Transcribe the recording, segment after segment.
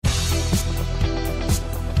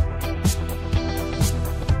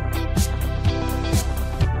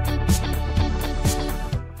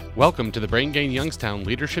Welcome to the Brain Gain Youngstown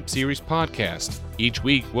Leadership Series podcast. Each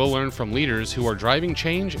week, we'll learn from leaders who are driving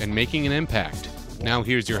change and making an impact. Now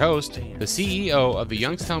here's your host, the CEO of the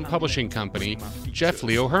Youngstown Publishing Company, Jeff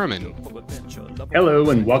Leo Herman.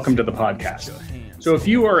 Hello and welcome to the podcast. So if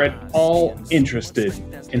you are at all interested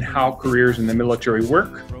in how careers in the military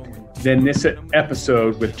work, then this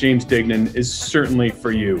episode with James Dignan is certainly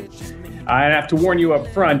for you. I have to warn you up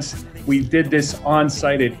front, we did this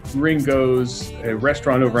on-site at Gringo's, a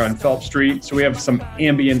restaurant over on Phelps Street. So we have some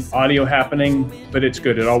ambient audio happening, but it's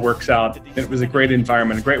good. It all works out. It was a great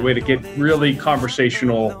environment, a great way to get really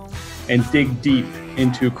conversational and dig deep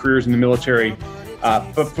into careers in the military.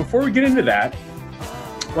 But before we get into that,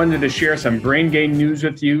 I wanted to share some Brain Gain news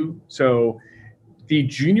with you. So the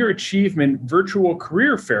Junior Achievement Virtual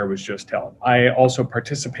Career Fair was just held. I also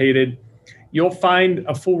participated. You'll find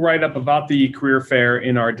a full write-up about the career fair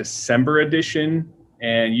in our December edition,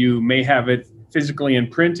 and you may have it physically in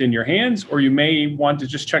print in your hands, or you may want to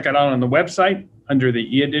just check it out on the website under the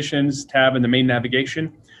e-editions tab in the main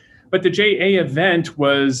navigation. But the JA event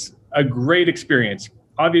was a great experience.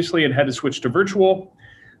 Obviously, it had to switch to virtual.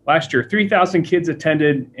 Last year, 3,000 kids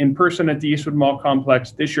attended in person at the Eastwood Mall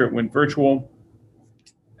complex. This year, it went virtual.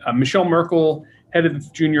 Michelle Merkel, head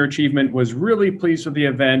of Junior Achievement, was really pleased with the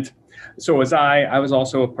event. So was I. I was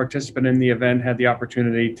also a participant in the event, had the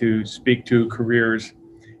opportunity to speak to careers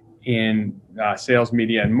in sales,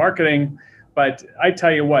 media, and marketing. But I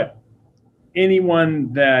tell you what,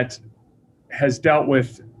 anyone that has dealt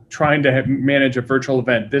with trying to manage a virtual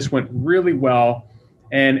event, this went really well.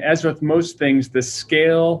 And as with most things, the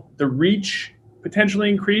scale, the reach potentially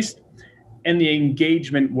increased, and the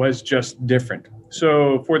engagement was just different.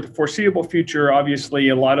 So for the foreseeable future, obviously,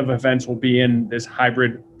 a lot of events will be in this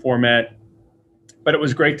hybrid format, but it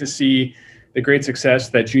was great to see the great success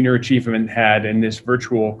that Junior Achievement had in this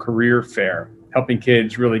virtual career fair, helping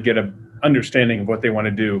kids really get an understanding of what they want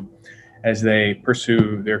to do as they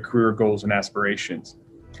pursue their career goals and aspirations.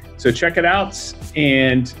 So check it out.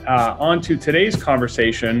 And on to today's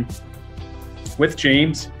conversation with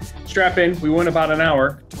James. Strap in, we went about an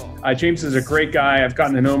hour. James is a great guy. I've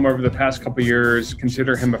gotten to know him over the past couple of years,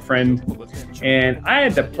 consider him a friend. And I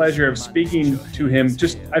had the pleasure of speaking to him.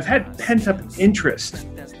 I've had pent-up interest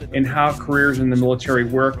in how careers in the military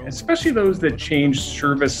work, especially those that change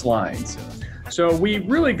service lines. So we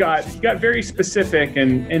really got very specific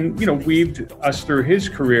and weaved us through his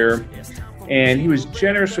career. And he was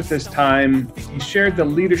generous with his time. He shared the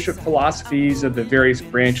leadership philosophies of the various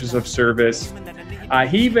branches of service.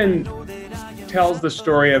 He even tells the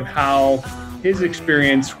story of how his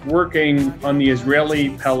experience working on the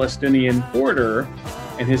Israeli-Palestinian border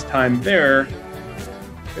and his time there,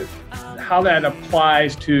 how that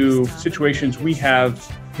applies to situations we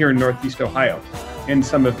have here in Northeast Ohio and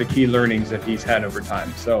some of the key learnings that he's had over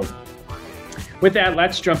time. So with that,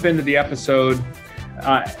 let's jump into the episode.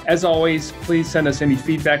 As always, please send us any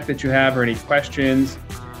feedback that you have or any questions.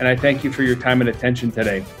 And I thank you for your time and attention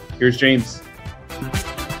today. Here's James.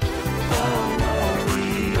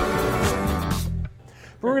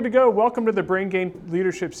 We're good to go. Welcome to the Brain Gain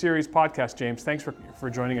Leadership Series podcast, James. Thanks for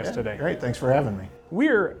joining us today. Great. Thanks for having me.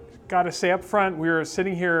 Got to say up front, we're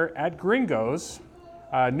sitting here at Gringo's,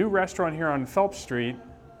 a new restaurant here on Phelps Street.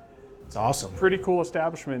 It's awesome. Pretty cool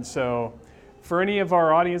establishment. So for any of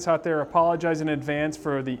our audience out there, apologize in advance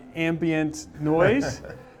for the ambient noise.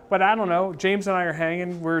 But I don't know, James and I are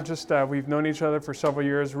hanging. We're just, we've known each other for several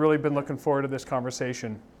years, really been looking forward to this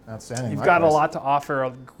conversation. Outstanding. You've got a lot to offer, a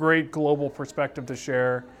great global perspective to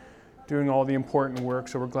share, doing all the important work,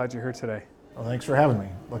 so we're glad you're here today. Well, thanks for having me.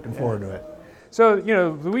 Looking forward to it. So,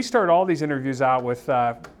 we start all these interviews out with,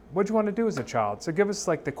 what'd you want to do as a child? So give us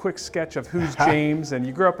like the quick sketch of who's James, and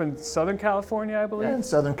you grew up in Southern California, I believe? Yeah, in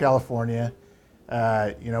Southern California.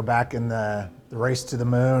 Back in the race to the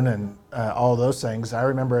moon and all those things. I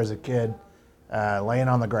remember as a kid laying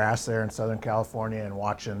on the grass there in Southern California and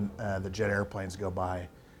watching the jet airplanes go by.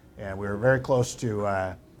 And we were very close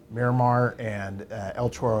to Miramar and El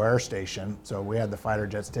Toro Air Station. So we had the fighter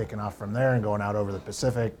jets taking off from there and going out over the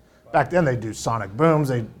Pacific. Back then they do sonic booms,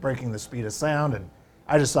 they breaking the speed of sound. And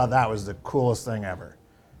I just thought that was the coolest thing ever.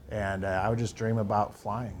 And I would just dream about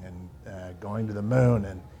flying and going to the moon.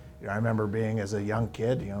 And I remember being as a young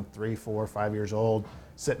kid, 3, 4, 5 years old,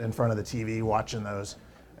 sitting in front of the TV watching those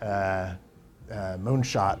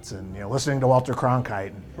moonshots and listening to Walter Cronkite.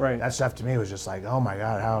 And right. That stuff to me was just like, oh my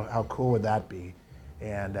God, how cool would that be?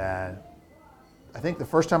 And I think the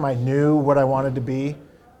first time I knew what I wanted to be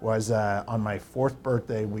was on my 4th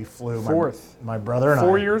birthday. We flew. Fourth. My brother and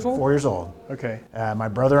 4 I. years old? 4 years old. Okay. My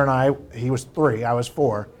brother and I, he was 3, I was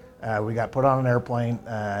 4. we got put on an airplane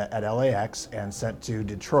at LAX and sent to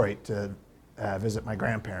Detroit to visit my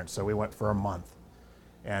grandparents. So we went for a month.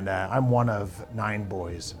 And I'm one of 9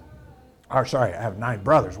 boys. Or sorry, I have 9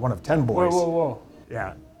 brothers, one of 10 boys. Whoa.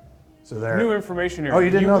 Yeah. So they're New information here. Oh, you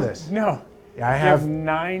didn't know this? No. Yeah, I You have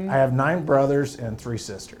 9. I have 9 brothers and 3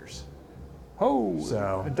 sisters. Oh,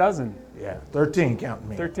 So- a dozen. Yeah, 13 counting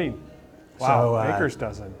me. 13. Wow, So, Baker's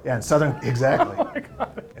dozen. Yeah, in Southern, exactly. Oh my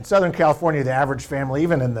God. In Southern California, the average family,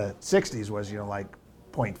 even in the 60s, was, like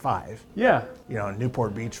 0.5. Yeah. In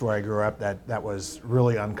Newport Beach, where I grew up, that was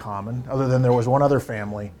really uncommon. Other than there was one other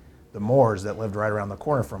family, the Moores, that lived right around the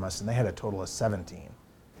corner from us, and they had a total of 17.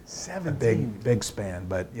 17. Big span.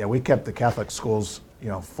 But yeah, we kept the Catholic schools,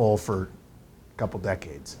 full for a couple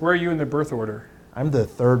decades. Where are you in the birth order? I'm the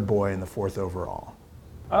 3rd boy and the 4th overall.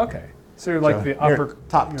 Okay. So you're like So the you're upper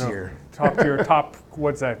top tier. Top tier, top,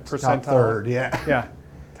 what's that, percentile? Top 3rd, yeah. Yeah.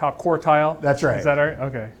 Top quartile? That's right. Is that right?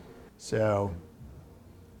 Okay. So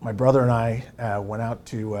my brother and I went out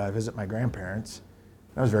to visit my grandparents.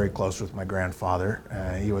 I was very close with my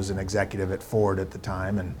grandfather. He was an executive at Ford at the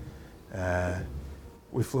time, and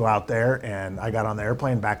we flew out there, and I got on the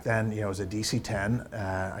airplane. Back then, it was a DC-10.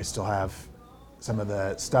 I still have some of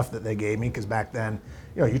the stuff that they gave me, because back then,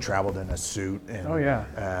 you traveled in a suit, and Oh,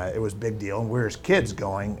 yeah. it was a big deal. And we were as kids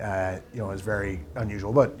going, it was very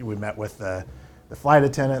unusual. But we met with the flight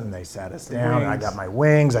attendant, and they sat us down. And I got my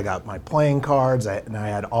wings, I got my playing cards, and I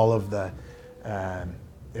had all of the.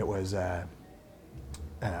 It was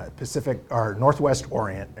Pacific or Northwest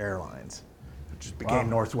Orient Airlines, which became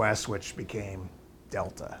Northwest, which became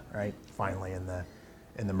Delta, right? Finally in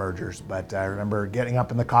the mergers. But I remember getting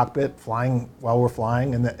up in the cockpit, flying while we're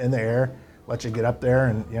flying in the air. Let you get up there,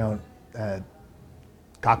 and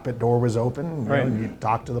cockpit door was open. Right. And you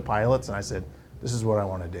talk to the pilots, and I said, "This is what I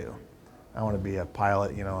want to do. I want to be a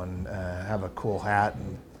pilot, and have a cool hat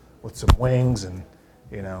and with some wings, and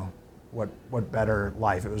what better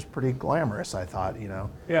life." It was pretty glamorous, I thought,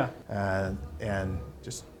 Yeah. and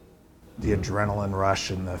just the adrenaline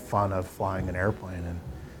rush and the fun of flying an airplane. And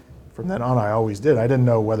from then on, I always did. I didn't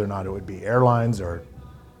know whether or not it would be airlines or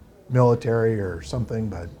military or something,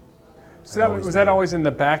 but So was that always in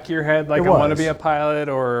the back of your head, like It I want to was. be a pilot,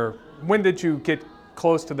 or when did you get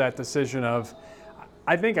close to that decision of,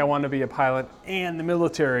 I think I want to be a pilot, and the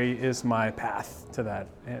military is my path to that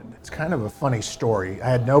end? It's kind of a funny story. I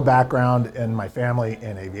had no background in my family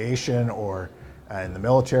in aviation or in the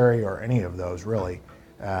military or any of those, really.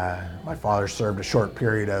 My father served a short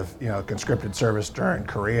period of conscripted service during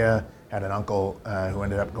Korea. Had an uncle who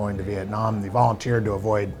ended up going to Vietnam. He volunteered to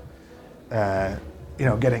avoid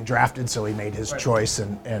getting drafted, so he made his choice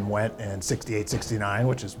and went in 68, 69,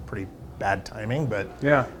 which is pretty bad timing. But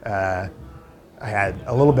Yeah. I had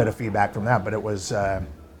a little bit of feedback from that, but it was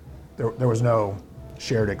there was no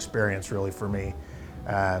shared experience really for me.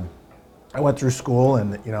 I went through school,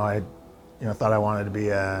 and I thought I wanted to be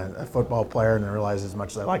a football player, and I realized as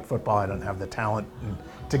much as I like football, I don't have the talent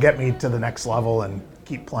to get me to the next level and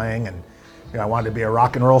keep playing. And I wanted to be a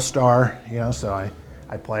rock and roll star, so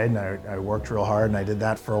I played, and I worked real hard, and I did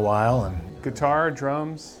that for a while. And Guitar,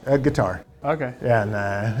 drums? guitar. Okay. Yeah, and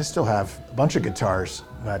I still have a bunch of guitars,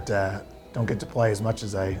 but don't get to play as much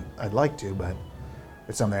as I'd like to, but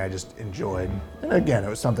it's something I just enjoyed. And again, it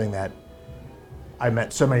was something that I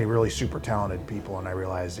met so many really super talented people, and I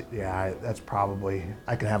realized, that's probably,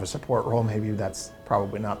 I can have a support role. Maybe that's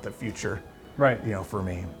probably not the future, Right. for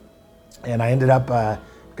me. And I ended up,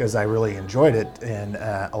 because I really enjoyed it, in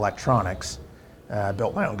electronics.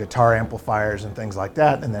 Built my own guitar amplifiers and things like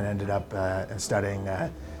that, and then ended up studying,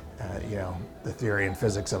 the theory and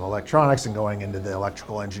physics of electronics and going into the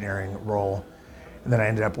electrical engineering role. And then I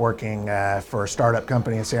ended up working for a startup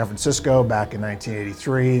company in San Francisco back in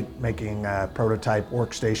 1983, making prototype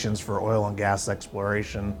workstations for oil and gas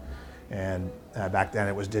exploration. And back then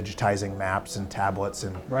it was digitizing maps and tablets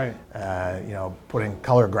and, Right. putting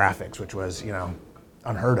color graphics, which was,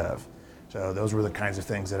 unheard of. So those were the kinds of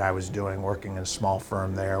things that I was doing, working in a small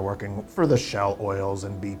firm there, working for the Shell Oils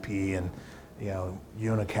and BP and,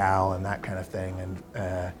 Unocal and that kind of thing,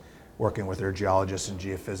 and working with their geologists and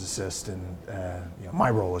geophysicists. And my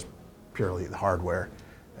role was purely the hardware.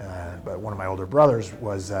 But one of my older brothers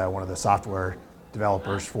was one of the software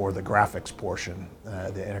developers for the graphics portion,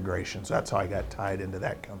 the integration. So that's how I got tied into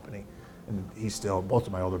that company. And both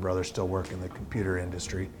of my older brothers still work in the computer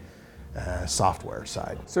industry, software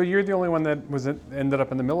side. So you're the only one that ended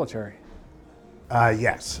up in the military?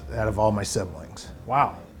 Yes, out of all my siblings.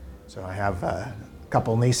 Wow. So I have a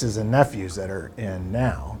couple nieces and nephews that are in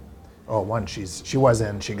now. Oh, one she was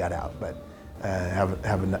in, she got out, but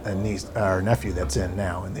have a niece or nephew that's in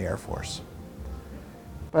now in the Air Force.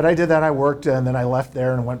 But I did that. I worked, and then I left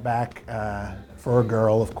there and went back for a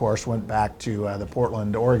girl, of course, went back to the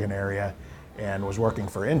Portland, Oregon area and was working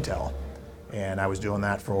for Intel. And I was doing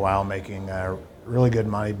that for a while, making really good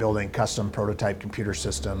money building custom prototype computer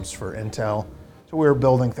systems for Intel. So we were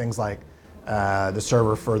building things like the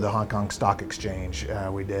server for the Hong Kong Stock Exchange.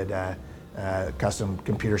 We did a custom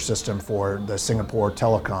computer system for the Singapore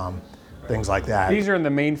Telecom, things like that. These are in the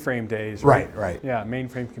mainframe days, right? Right. Yeah,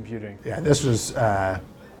 mainframe computing. Yeah, this was, the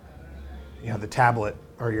tablet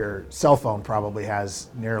or your cell phone probably has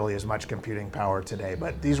nearly as much computing power today,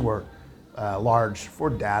 but these were large for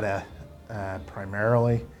data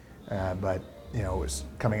primarily, but it was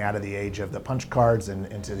coming out of the age of the punch cards and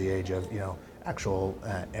into the age of actual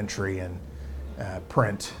entry and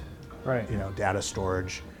print, right? Data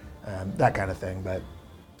storage, that kind of thing. But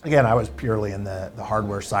again, I was purely in the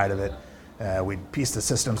hardware side of it. We'd piece the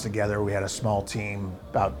systems together. We had a small team,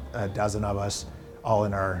 about a dozen of us, all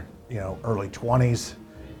in our early 20s.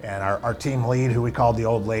 And our team lead, who we called the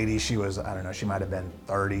old lady, she was, I don't know, she might have been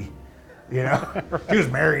 30. Right. She was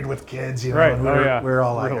married with kids, Right. And we were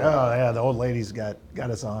all like, oh yeah, the old lady's got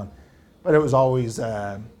us on. But it was always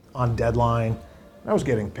on deadline. I was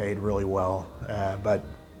getting paid really well, but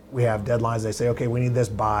we have deadlines. They say, okay, we need this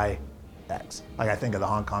by X. Like I think of the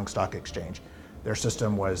Hong Kong Stock Exchange. Their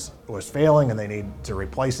system was failing and they need to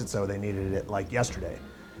replace it, so they needed it like yesterday.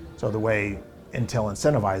 So the way Intel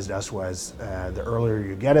incentivized us was the earlier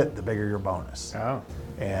you get it, the bigger your bonus. Oh.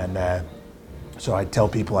 And so I tell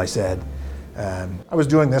people, I said, I was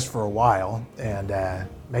doing this for a while and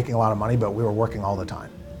making a lot of money, but we were working all the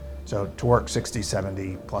time. So to work 60,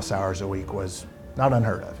 70 plus hours a week was not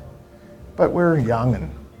unheard of. But we're young and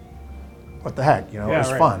what the heck, it was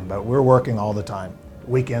fun, but we're working all the time.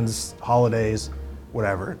 Weekends, holidays,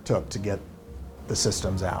 whatever it took to get the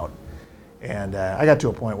systems out. And I got to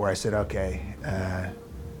a point where I said, okay,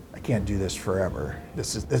 I can't do this forever.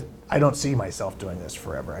 I don't see myself doing this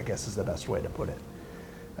forever, I guess is the best way to put it.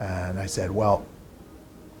 And I said, well,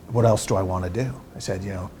 what else do I want to do? I said,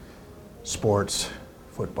 sports,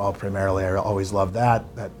 football primarily, I always loved that.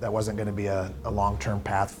 That wasn't going to be a long-term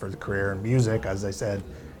path for the career. In music, as I said,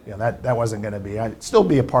 that wasn't going to be, I'd still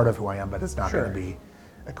be a part of who I am, but it's not going to be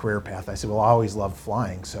a career path. I said, well, I always loved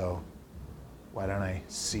flying, so why don't I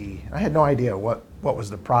see? I had no idea what was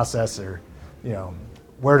the process or,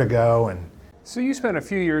 where to go. And so you spent a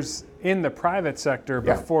few years in the private sector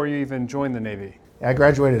before you even joined the Navy. I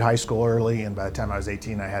graduated high school early, and by the time I was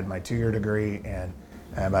 18, I had my 2-year degree, and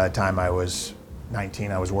by the time I was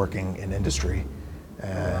 19, I was working in industry.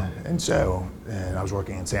 And I was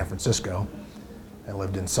working in San Francisco. I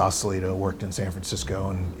lived in Sausalito, worked in San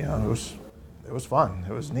Francisco, and it was fun.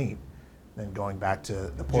 It was neat. Then going back to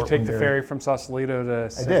the Portland. Did you take the ferry from Sausalito to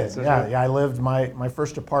San Francisco? Yeah. I lived my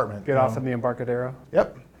first apartment. Get off in the Embarcadero?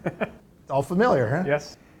 Yep. All familiar, huh?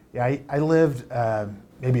 Yes. Yeah, I lived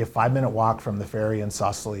maybe a 5-minute walk from the ferry in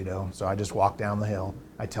Sausalito, so I just walked down the hill.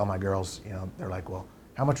 I tell my girls, they're like, well,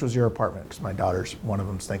 how much was your apartment? Because my daughter's, one of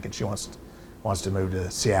them's thinking she wants to move to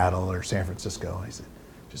Seattle or San Francisco. I said,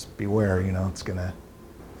 just beware, it's gonna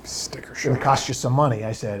cost you some money.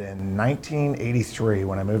 I said, in 1983,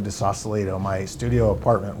 when I moved to Sausalito, my studio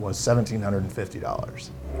apartment was $1,750.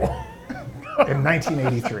 In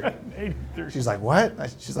 1983. She's like, what?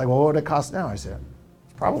 She's like, well, what would it cost now? I said,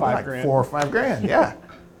 probably like $4,000 or $5,000, yeah.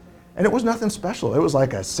 And it was nothing special. It was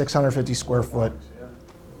like a 650 square foot,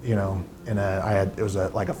 it was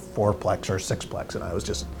like a 4-plex or 6-plex, and I was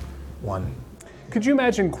just one. Could you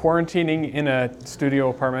imagine quarantining in a studio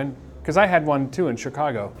apartment? Because I had one too in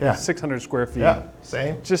Chicago. Yeah. 600 square feet. Yeah,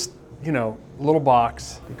 same. Just, little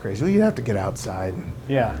box. Be crazy. Well, you'd have to get outside and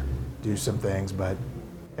do some things, but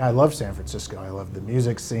I love San Francisco. I love the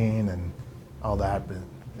music scene and all that. But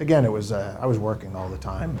again, it was I was working all the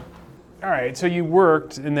time. All right, so you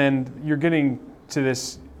worked, and then you're getting to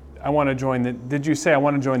this. Did you say I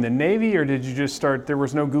want to join the Navy, or did you just start? There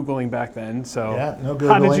was no Googling back then, so no Googling.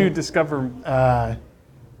 How did you discover? I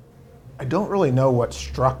don't really know what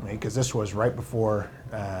struck me, because this was right before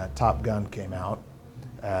Top Gun came out.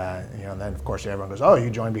 And then of course everyone goes, "Oh,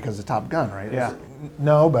 you joined because of Top Gun, right?" Yeah.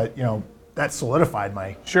 No, but that solidified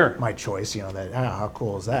my choice. That how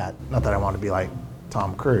cool is that? Not that I want to be like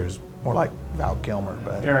Tom Cruise, more like Val Kilmer,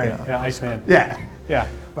 but Iceman. Yeah.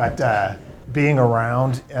 But being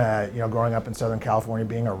around, growing up in Southern California,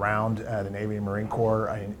 being around the Navy and Marine Corps,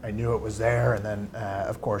 I knew it was there. And then,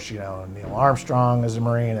 of course, Neil Armstrong is a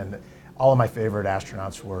Marine, and all of my favorite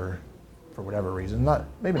astronauts were, for whatever reason,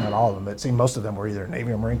 maybe not all of them, but it seemed most of them were either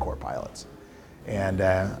Navy or Marine Corps pilots. And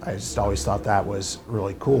I just always thought that was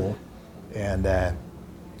really cool. And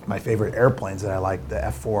my favorite airplanes that I liked, the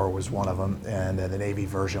F-4 was one of them, and the Navy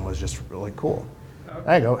version was just really cool.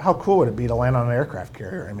 I go, how cool would it be to land on an aircraft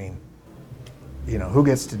carrier? I mean, who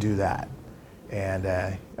gets to do that? And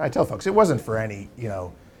I tell folks, it wasn't for any,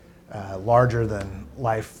 larger than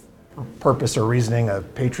life purpose or reasoning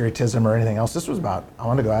of patriotism or anything else. This was about, I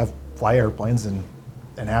wanted to go fly airplanes and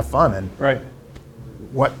have fun. And right.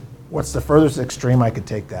 What's the furthest extreme I could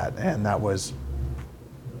take that? And that was,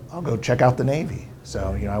 I'll go check out the Navy.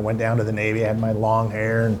 So, I went down to the Navy, I had my long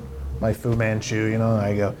hair and my Fu Manchu, and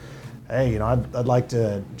I go, hey, I'd like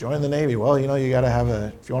to join the Navy. Well, you got to have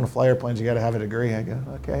if you want to fly airplanes, you got to have a degree. I go,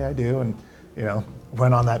 okay, I do. And,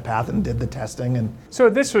 went on that path and did the testing. And so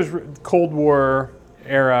this was Cold War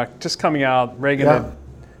era, just coming out. Reagan had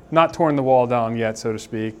not torn the wall down yet, so to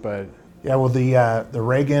speak, but. Yeah, well, the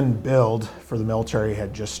Reagan build for the military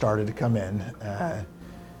had just started to come in.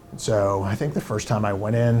 So I think the first time I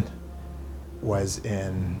went in was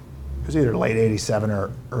either late 87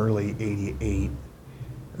 or early 88.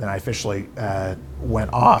 Then I officially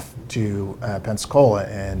went off to Pensacola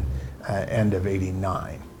in end of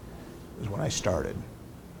 89 is when I started.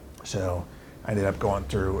 So I ended up going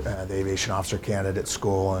through the Aviation Officer Candidate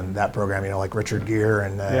School and that program, like Richard Gere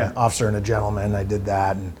and Officer and a Gentleman. I did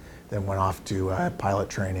that and then went off to pilot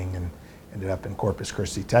training and ended up in Corpus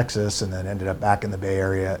Christi, Texas, and then ended up back in the Bay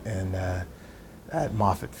Area at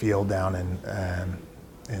Moffett Field down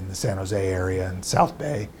in the San Jose area in South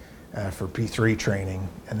Bay for P3 training,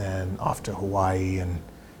 and then off to Hawaii and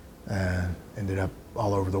ended up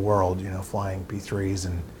all over the world, flying P3s.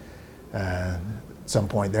 And at some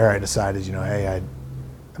point there I decided, hey,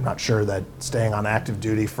 I'm not sure that staying on active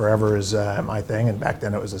duty forever is my thing. And back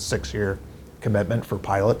then it was a 6-year commitment for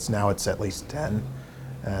pilots. Now it's at least 10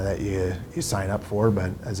 that you sign up for.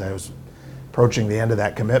 But as I was approaching the end of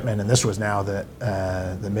that commitment, and this was now the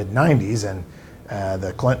mid-90s and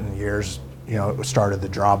the Clinton years, it started the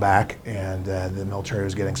drawback, and the military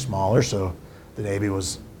was getting smaller, so the Navy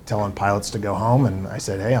was telling pilots to go home, and I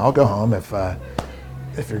said, hey, I'll go home if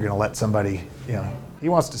you're going to let somebody, he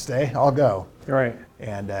wants to stay, I'll go. Right.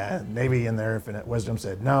 And Navy in their infinite wisdom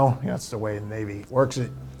said, no, that's the way the Navy works.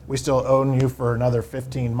 We still own you for another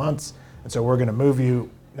 15 months, and so we're going to move you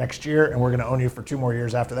next year, and we're going to own you for 2 more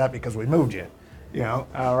years after that because we moved you.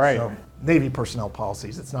 All right. So Navy personnel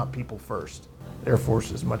policies, it's not people first. Air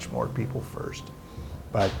Force is much more people first.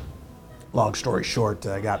 But long story short,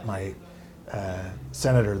 I got my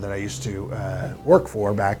senator that I used to work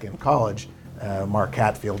for back in college. Mark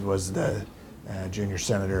Hatfield was the junior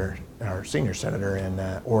senator or senior senator in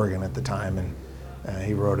Oregon at the time, and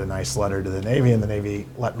he wrote a nice letter to the Navy, and the Navy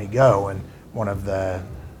let me go. And one of the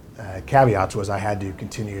caveats was I had to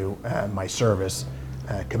continue my service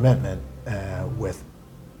commitment with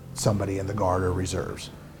somebody in the Guard or Reserves.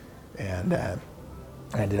 And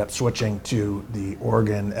I ended up switching to the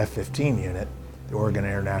Oregon F-15 unit, the Oregon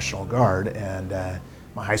Air National Guard, and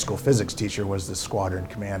my high school physics teacher was the squadron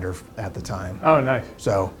commander at the time. Oh, nice.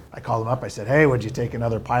 So I called them up, I said, hey, would you take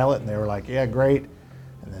another pilot? And they were like, yeah, great.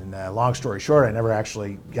 And then long story short, I never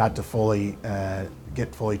actually got to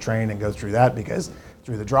get fully trained and go through that because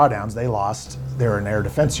through the drawdowns, they were an air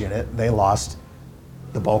defense unit, they lost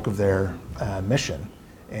the bulk of their mission.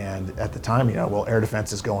 And at the time, air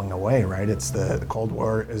defense is going away, right? It's the Cold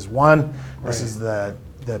War is won. This is the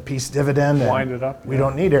peace dividend. Wind it up. We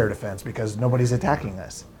don't need air defense because nobody's attacking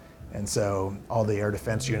us. And so all the air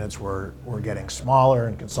defense units were getting smaller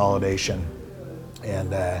and consolidation.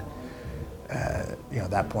 And at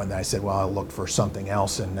that point, I said, well, I'll look for something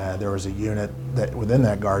else. And there was a unit that within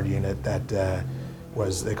that Guard unit that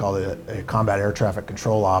they called it a combat air traffic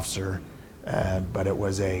control officer, but it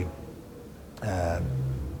was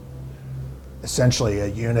essentially a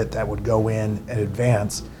unit that would go in and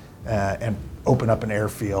advance and open up an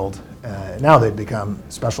airfield. Now they've become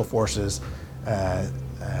Special Forces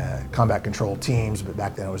combat control teams, but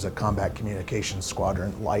back then it was a combat communications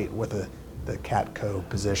squadron light with the CATCO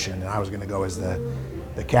position, and I was going to go as the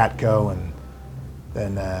CATCO, and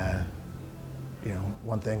then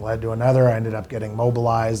one thing led to another. I ended up getting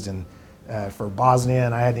mobilized and for Bosnia,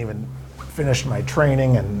 and I hadn't even finished my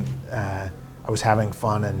training, and I was having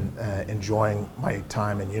fun and enjoying my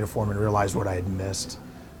time in uniform, and realized what I had missed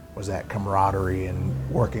was that camaraderie and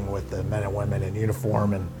working with the men and women in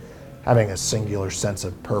uniform and having a singular sense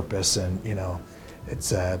of purpose, and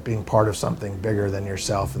it's being part of something bigger than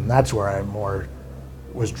yourself. And that's where I more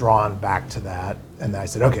was drawn back to that. And I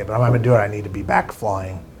said, okay, but I'm going to do it. I need to be back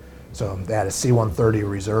flying. So they had a C-130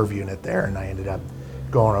 reserve unit there, and I ended up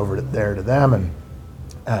going over there to them, and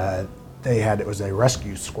it was a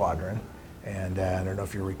rescue squadron. And I don't know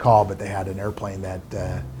if you recall, but they had an airplane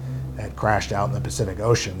that had crashed out in the Pacific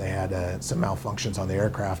Ocean. They had some malfunctions on the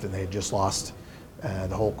aircraft, and they had just lost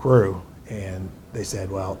the whole crew. And they said,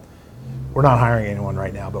 well, we're not hiring anyone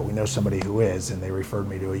right now, but we know somebody who is, and they referred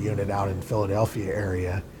me to a unit out in Philadelphia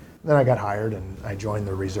area. Then I got hired, and I joined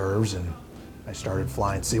the reserves, and I started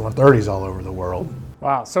flying C-130s all over the world.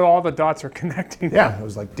 Wow, so all the dots are connecting. Yeah, it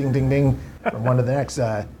was like ding, ding, ding from one to the next.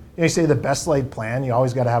 You say the best laid plan, you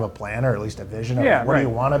always got to have a plan or at least a vision of what do you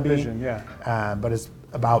want to be. Vision, yeah. But it's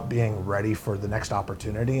about being ready for the next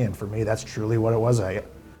opportunity, and for me, that's truly what it was.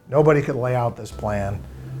 Nobody could lay out this plan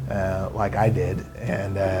like I did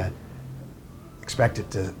and expect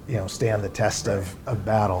it to stand the test of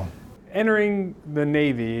battle. Entering the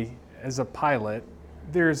Navy as a pilot,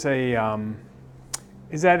 there's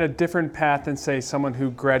is that a different path than, say, someone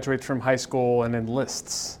who graduates from high school and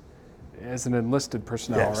enlists as an enlisted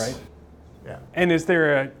personnel, Yes. right? Yeah.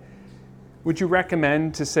 And would you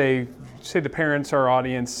recommend to say the parents, our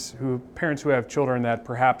audience, parents who have children that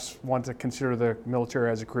perhaps want to consider the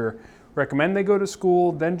military as a career, recommend they go to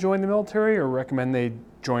school, then join the military, or recommend they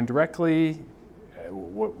join directly?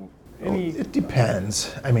 It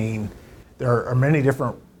depends. I mean, there are many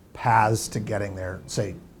different paths to getting there,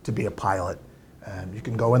 say, to be a pilot. You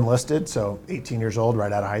can go enlisted, so 18 years old,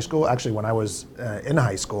 right out of high school. Actually, when I was in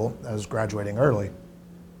high school, I was graduating early.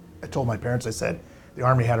 I told my parents, I said, the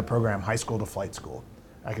Army had a program, high school to flight school.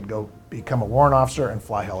 I could go become a warrant officer and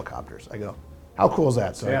fly helicopters. I go, how cool is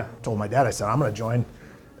that? So Yeah. I told my dad, I said, I'm going to join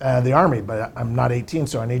the Army, but I'm not 18,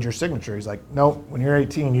 so I need your signature. He's like, no, when you're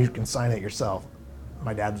 18, you can sign it yourself.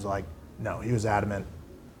 My dad was like, no, he was adamant.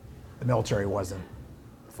 The military wasn't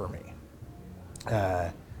for me.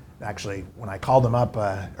 Actually, when I called him up,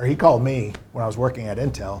 or he called me when I was working at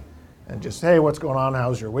Intel, and just, hey, what's going on?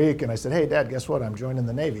 How's your week? And I said, hey, Dad, guess what? I'm joining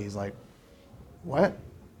the Navy. He's like, what?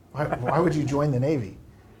 Why would you join the Navy?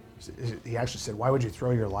 He actually said, why would you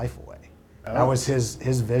throw your life away? Oh. That was his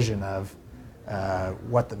vision of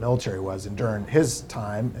what the military was. And during his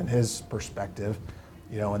time and his perspective,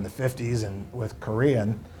 in the 50s and with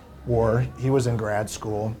Korean War, he was in grad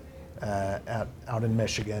school out in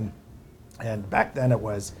Michigan. And back then it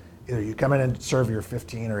was either you come in and serve your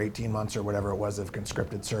 15 or 18 months or whatever it was of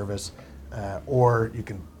conscripted service, or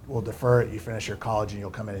we'll defer it, you finish your college and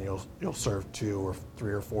you'll come in and you'll serve 2 or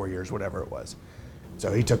 3 or 4 years, whatever it was.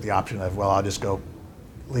 So he took the option of, well, I'll just go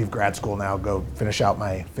leave grad school now, go finish out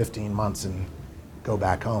my 15 months and go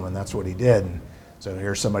back home, and that's what he did. And so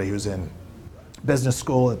here's somebody who's in business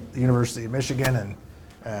school at the University of Michigan,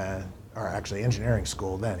 and or actually engineering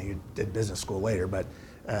school then. He did business school later, but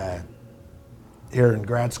here in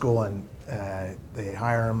grad school, and they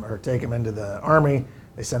hire him or take him into the Army.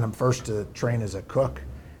 They send him first to train as a cook,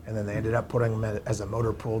 and then they ended up putting him as a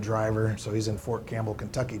motor pool driver. So he's in Fort Campbell,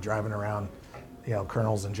 Kentucky, driving around,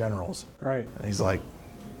 colonels and generals. Right. And he's like,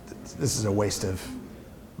 this is a waste of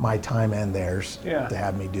my time and theirs to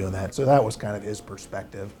have me doing that. So that was kind of his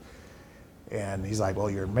perspective. And he's like, well,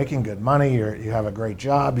 you're making good money, you have a great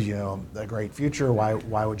job, a great future.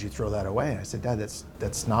 Why would you throw that away? I said, Dad,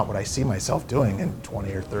 that's not what I see myself doing in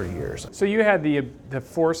 20 or 30 years. So you had the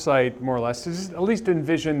foresight, more or less, to just at least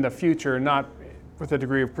envision the future, not with a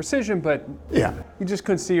degree of precision, but yeah, you just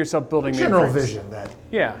couldn't see yourself building general mainframes. vision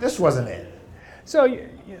that this wasn't it. So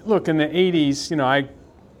look, in the 80s, I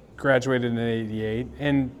graduated in 88,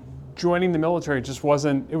 and joining the military just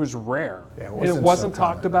wasn't, it was rare. Yeah, it wasn't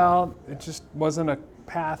talked about. It just wasn't a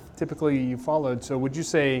path typically you followed. So would you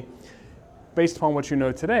say, based upon what you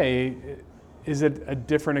know today, is it a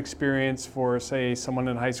different experience for, say, someone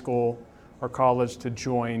in high school or college to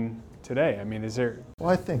join today? I mean, is there? Well,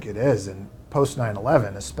 I think it is, and post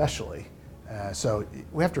 9/11 especially. So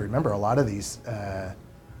we have to remember a lot of these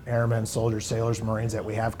airmen, soldiers, sailors, Marines that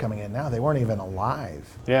we have coming in now, they weren't even alive.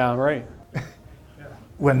 Yeah, right.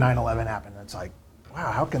 When 9/11 happened. It's like,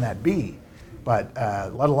 wow, how can that be? But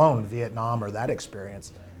let alone Vietnam or that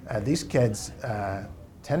experience, these kids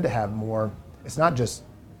tend to have more, it's not just,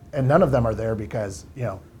 and none of them are there because,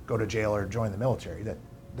 go to jail or join the military. That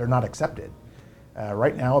they're not accepted.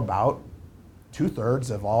 Right now, about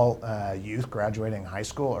 2/3 of all youth graduating high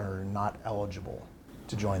school are not eligible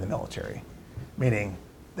to join the military, meaning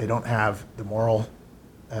they don't have the moral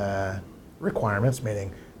requirements,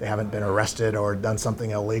 meaning they haven't been arrested or done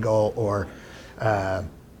something illegal, or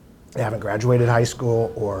they haven't graduated high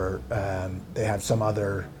school, or they have some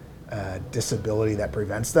other disability that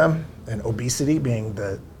prevents them, and obesity being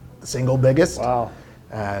the single biggest. Wow.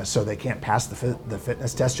 So they can't pass the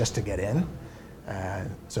fitness test just to get in.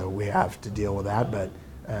 So we have to deal with that, but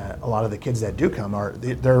a lot of the kids that do come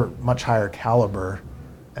they're much higher caliber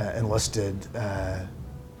enlisted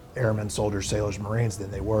airmen, soldiers, sailors, Marines than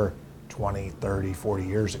they were 20, 30, 40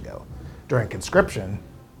 years ago. During conscription,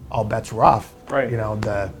 all bets were off. Right. You know,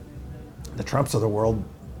 the Trumps of the world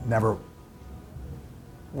never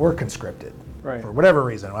were conscripted. Right. For whatever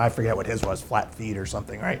reason. I forget what his was, flat feet or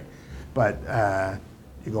something, right? But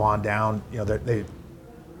you go on down, you know, the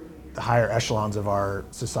higher echelons of our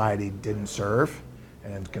society didn't serve.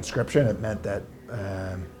 And in conscription, it meant that,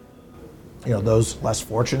 you know, those less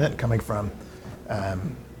fortunate coming from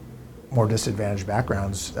more disadvantaged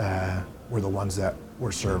backgrounds were the ones that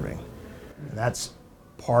were serving. And that's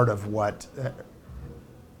part of what,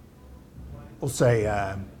 we'll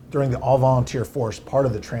say, during the all-volunteer force, part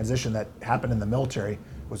of the transition that happened in the military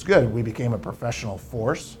was good. We became a professional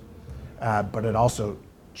force, but it also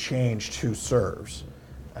changed who serves.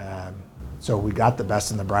 So we got the best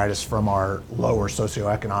and the brightest from our lower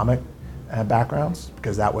socioeconomic backgrounds,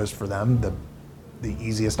 because that was for them the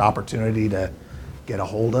easiest opportunity to get a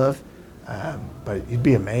hold of. But you'd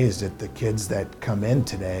be amazed at the kids that come in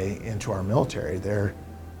today into our military.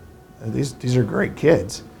 These are great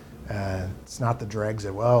kids. It's not the dregs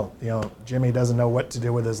that, well, you know, Jimmy doesn't know what to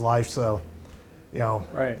do with his life, so, you know,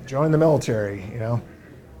 right. Join the military, you know,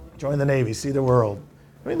 join the Navy, see the world.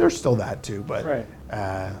 I mean, there's still that too, but right.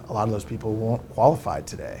 A lot of those people won't qualify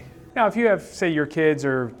today. Now, if you have, say, your kids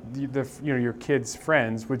or your kids'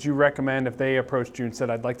 friends, would you recommend, if they approached you and said,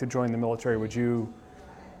 "I'd like to join the military," would you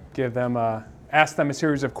give them ask them a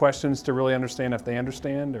series of questions to really understand if they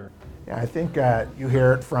understand? Or yeah, I think you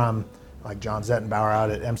hear it from like John Zettenbauer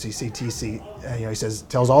out at MCCTC. You know, he says,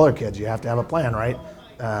 tells all their kids, you have to have a plan, right?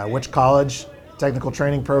 Which college, technical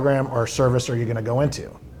training program, or service are you going to go into?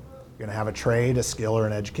 You're going to have a trade, a skill, or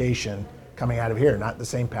an education coming out of here. Not the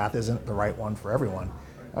same path isn't the right one for everyone.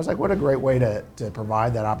 I was like, what a great way to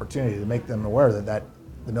provide that opportunity, to make them aware that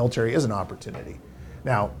the military is an opportunity.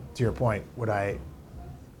 Now, to your point, would I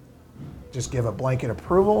just give a blanket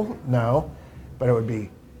approval? No, but it would be,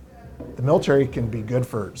 the military can be good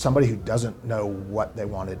for somebody who doesn't know what they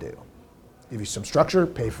want to do. Give you some structure,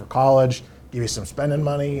 pay for college, give you some spending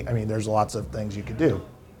money. I mean, there's lots of things you could do.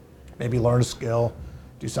 Maybe learn a skill,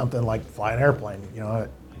 do something like fly an airplane. You know,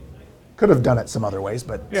 could have done it some other ways,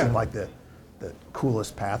 but it seemed like the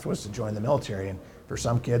coolest path was to join the military. And for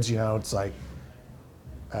some kids, you know, it's like,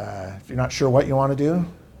 if you're not sure what you want to do,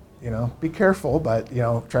 you know, be careful, but, you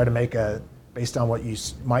know, try to make based on what you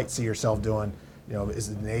might see yourself doing, you know,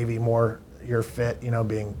 is the Navy more your fit, you know,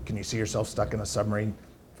 can you see yourself stuck in a submarine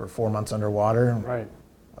for 4 months underwater? right.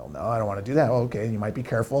 Well, no, I don't want to do that. Well, okay, you might be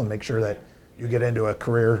careful and make sure that you get into a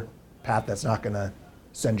career path that's not going to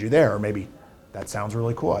send you there. Or maybe that sounds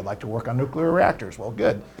really cool. I'd like to work on nuclear reactors. Well,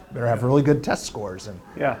 good. Better have really good test scores.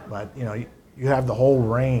 But, you know, you have the whole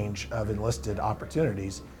range of enlisted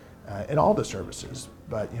opportunities in all the services,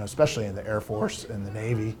 but, you know, especially in the Air Force and the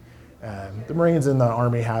Navy. The Marines and the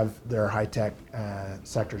Army have their high-tech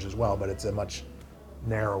sectors as well, but it's a much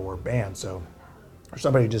narrower band. So for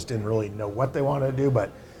somebody who just didn't really know what they wanted to do,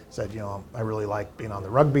 but said, you know, I really like being on the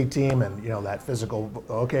rugby team and, you know, that physical,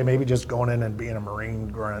 okay, maybe just going in and being a Marine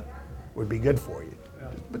grunt would be good for you. Yeah.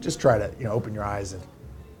 But just try to, you know, open your eyes and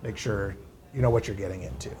make sure you know what you're getting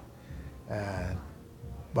into.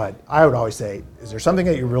 But I would always say, is there something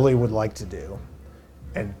that you really would like to do?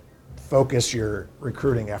 And focus your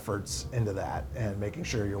recruiting efforts into that, and making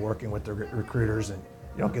sure you're working with the recruiters and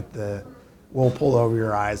you don't get the wool pulled over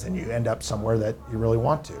your eyes and you end up somewhere that you really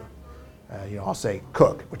want to. You know, I'll say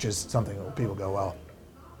cook, which is something that people go, well,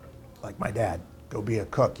 like my dad, go be a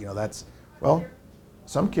cook. You know, that's, well,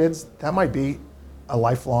 some kids, that might be a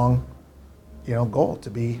lifelong, you know, goal to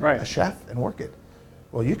be a chef and work it.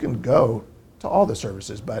 Well, you can go to all the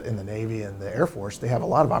services, but in the Navy and the Air Force, they have a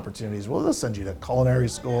lot of opportunities. Well, they'll send you to culinary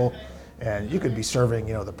school, and you could be serving,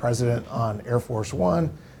 you know, the president on Air Force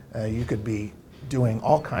One. You could be doing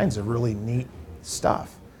all kinds of really neat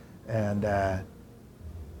stuff. And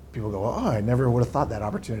people go, oh, I never would have thought that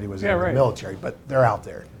opportunity was in the military, but they're out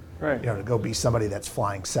there. Right. You know, to go be somebody that's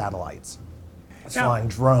flying satellites, that's flying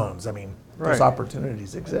drones. I mean, those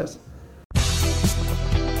opportunities exist.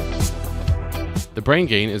 The Brain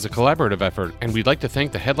Gain is a collaborative effort, and we'd like to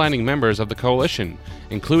thank the headlining members of the coalition,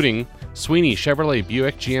 including Sweeney Chevrolet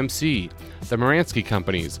Buick GMC, the Moransky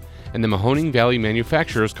Companies, and the Mahoning Valley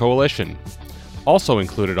Manufacturers Coalition. Also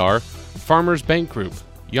included are Farmers Bank Group,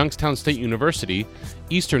 Youngstown State University,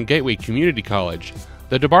 Eastern Gateway Community College,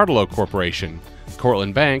 the DeBartolo Corporation,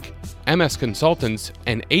 Cortland Bank, MS Consultants,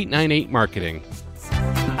 and 898 Marketing.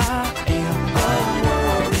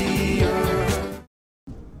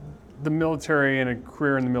 The military and a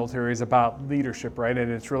career in the military is about leadership, right?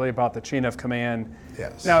 And it's really about the chain of command.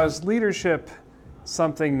 Yes. Now, is leadership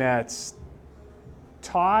something that's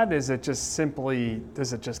taught? Is it just simply,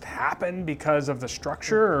 does it just happen because of the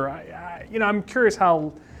structure? Or I'm curious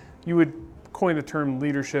how you would coin the term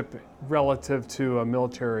leadership relative to a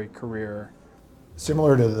military career.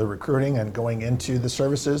 Similar to the recruiting and going into the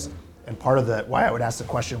services, and part of why I would ask the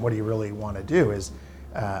question, what do you really want to do, is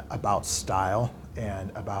about style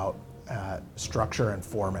and about structure and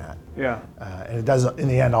format. Yeah. And it does, in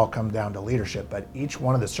the end, all come down to leadership, but each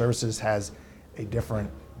one of the services has a different,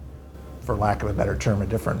 for lack of a better term, a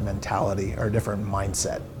different mentality or a different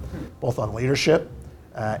mindset, both on leadership,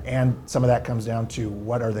 and some of that comes down to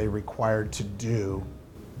what are they required to do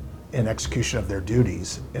in execution of their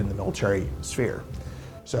duties in the military sphere.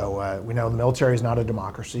 So we know the military is not a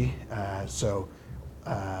democracy, so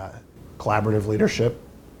collaborative leadership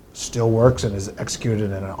still works and is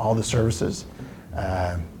executed in all the services,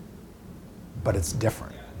 but it's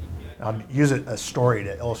different. I'll use a story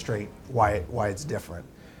to illustrate why it's different.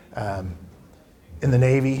 In the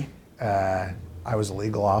Navy, I was a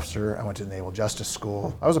legal officer. I went to the Naval Justice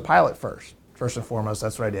School. I was a pilot first and foremost.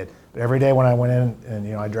 That's what I did. But every day when I went in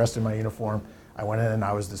and I dressed in my uniform, I went in and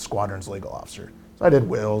I was the squadron's legal officer. So I did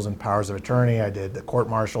wills and powers of attorney. I did the court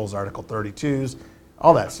martials, Article 32s,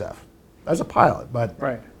 all that stuff. I was a pilot, but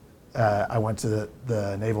right. I went to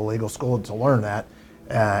the Naval Legal School to learn that,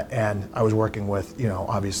 and I was working with,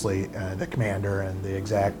 obviously the commander and the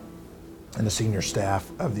exec and the senior staff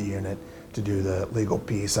of the unit to do the legal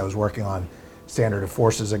piece. I was working on standard of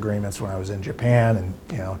forces agreements when I was in Japan,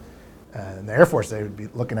 and in the Air Force they would be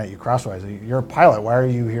looking at you crosswise. You're a pilot. Why are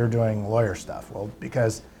you here doing lawyer stuff? Well,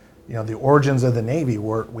 because the origins of the Navy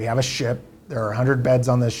were, we have a ship. There are 100 beds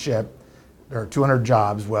on this ship. There are 200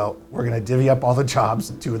 jobs. Well, we're going to divvy up all the jobs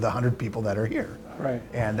to the 100 people that are here. Right.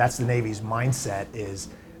 And that's the Navy's mindset, is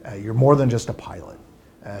you're more than just a pilot.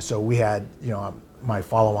 So we had, my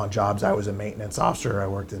follow-on jobs. I was a maintenance officer. I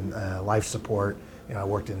worked in life support. I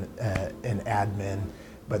worked in admin.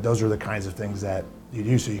 But those are the kinds of things that you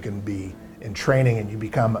do, so you can be in training and you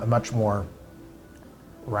become a much more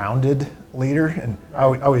rounded leader. And I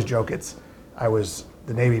always joke,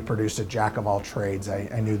 the Navy produced a jack of all trades.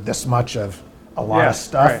 I knew this much of a lot of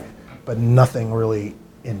stuff, right, but nothing really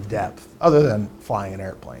in depth other than flying an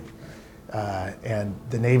airplane. And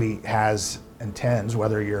the Navy has, intends,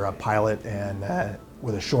 whether you're a pilot and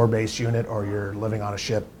with a shore-based unit or you're living on a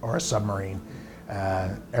ship or a submarine,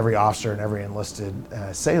 every officer and every enlisted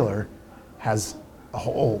sailor has a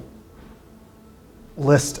whole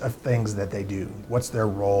list of things that they do. What's their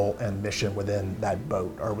role and mission within that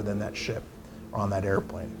boat or within that ship or on that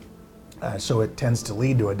airplane? So it tends to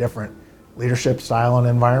lead to a different leadership style and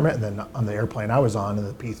environment. And then on the airplane I was on, in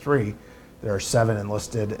the P3, there are 7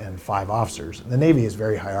 enlisted and 5 officers. And the Navy is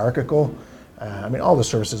very hierarchical. All the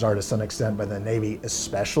services are to some extent, but the Navy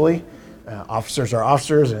especially. Officers are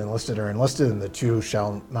officers and enlisted are enlisted, and the two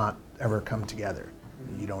shall not ever come together.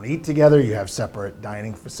 You don't eat together. You have separate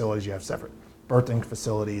dining facilities. You have separate berthing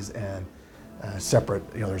facilities, and separate,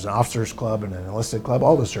 there's an officers club and an enlisted club.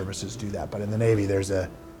 All the services do that. But in the Navy, there's a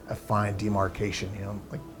fine demarcation,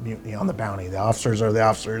 like Mutiny on the Bounty. The officers are the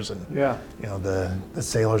officers, and the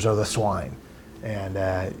sailors are the swine. And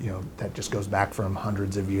that just goes back from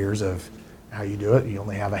hundreds of years of how you do it. You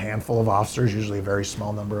only have a handful of officers, usually a very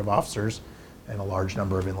small number of officers, and a large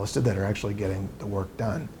number of enlisted that are actually getting the work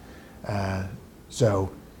done.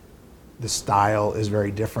 So the style is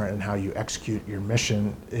very different, and how you execute your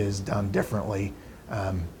mission is done differently.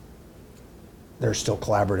 There's still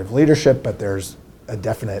collaborative leadership, but there's a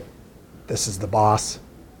definite, this is the boss,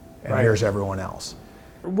 and right, here's everyone else.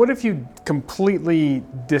 What if you completely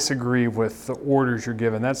disagree with the orders you're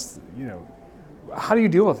given? That's, how do you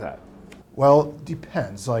deal with that? Well,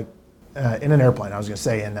 depends. Like in an airplane, I was going to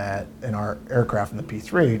say, in our aircraft in the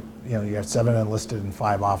P3, you have 7 enlisted and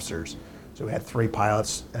 5 officers. So we had 3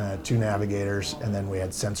 pilots, 2 navigators, and then we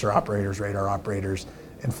had sensor operators, radar operators,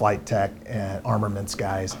 and flight tech and armaments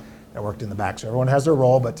guys that worked in the back. So everyone has their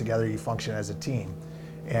role, but together you function as a team.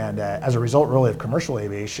 And as a result, really, of commercial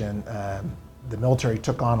aviation, the military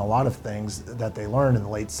took on a lot of things that they learned in the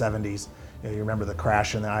late 70s. You remember the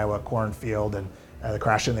crash in the Iowa cornfield and the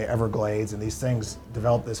crash in the Everglades, and these things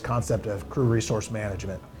developed this concept of crew resource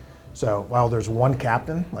management. So while there's one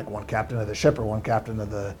captain, like one captain of the ship or one captain of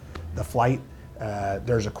the flight,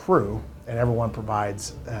 there's a crew, and everyone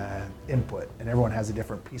provides input, and everyone has a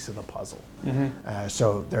different piece of the puzzle. Mm-hmm.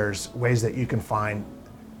 So there's ways that you can find,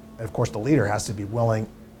 of course the leader has to be willing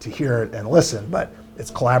to hear it and listen, but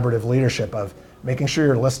it's collaborative leadership of making sure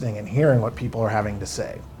you're listening and hearing what people are having to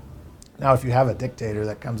say. Now, if you have a dictator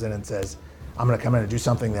that comes in and says, I'm going to come in and do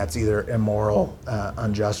something that's either immoral,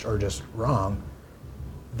 unjust, or just wrong,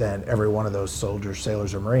 then every one of those soldiers,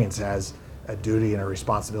 sailors, or Marines has a duty and a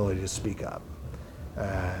responsibility to speak up.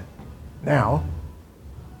 Now,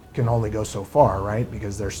 can only go so far, right?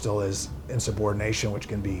 Because there still is insubordination, which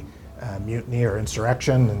can be mutiny or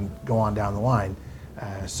insurrection, and go on down the line.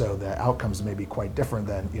 So the outcomes may be quite different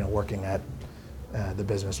than working at the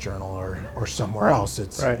Business Journal or somewhere else.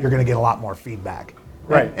 It's Right. You're going to get a lot more feedback,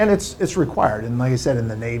 Right. And it's required. And like I said, in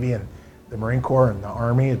the Navy and the Marine Corps and the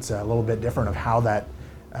Army, it's a little bit different of how that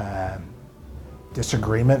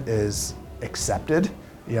disagreement is accepted,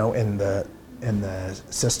 in the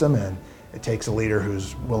system, and it takes a leader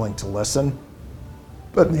who's willing to listen.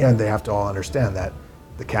 But in the end, they have to all understand that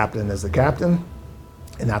the captain is the captain,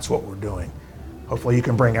 and that's what we're doing. Hopefully you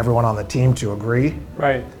can bring everyone on the team to agree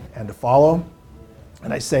Right. and to follow.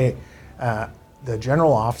 And I say the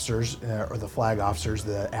general officers or the flag officers,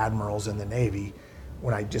 the admirals in the Navy,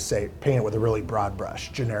 when I just say paint it with a really broad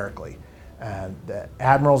brush, generically. The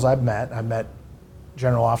admirals I've met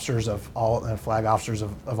general officers of all, flag officers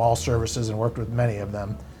of all services, and worked with many of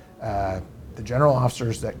them. The general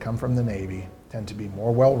officers that come from the Navy tend to be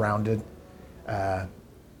more well-rounded,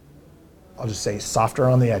 I'll just say softer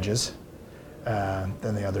on the edges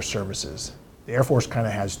than the other services. The Air Force kind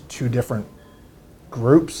of has two different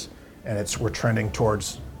groups, and we're trending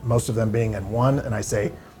towards most of them being in one, and I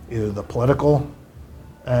say either the political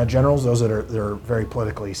generals, those that are very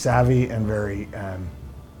politically savvy and very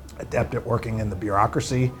adept at working in the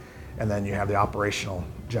bureaucracy, and then you have the operational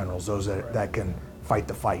generals, those that can fight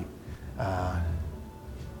the fight.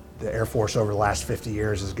 The Air Force over the last 50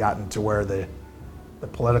 years has gotten to where the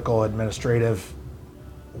political administrative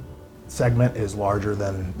segment is larger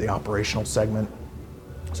than the operational segment.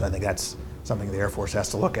 So I think that's something the Air Force has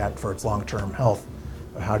to look at for its long-term health.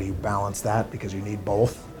 How do you balance that? Because you need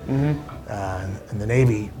both. And the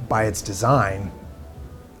Navy, by its design,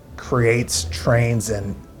 creates, trains,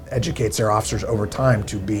 and educates their officers over time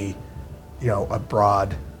to be,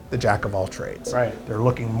 the jack of all trades. Right. They're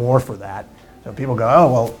looking more for that. So people go,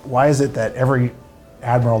 oh, well, why is it that every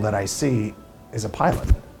admiral that I see is a pilot?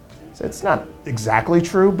 So it's not exactly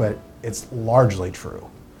true, but it's largely true.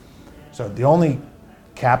 So the only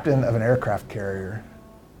captain of an aircraft carrier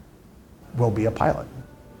will be a pilot.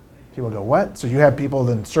 People go, what? So you have people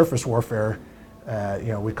in surface warfare,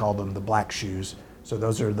 we call them the black shoes. So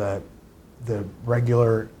those are the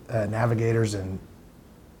regular navigators and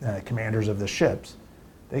commanders of the ships.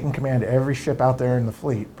 They can command every ship out there in the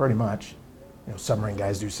fleet, pretty much. Submarine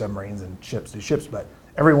guys do submarines and ships do ships, but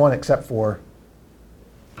everyone except for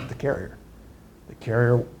the carrier. The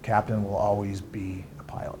carrier captain will always be a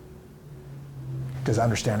pilot. Because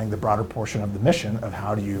understanding the broader portion of the mission of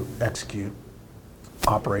how do you execute,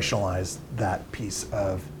 operationalize that piece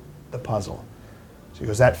of the puzzle. So he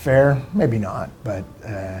goes, is that fair? Maybe not, but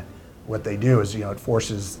what they do is, it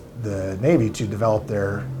forces the Navy to develop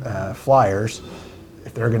their flyers,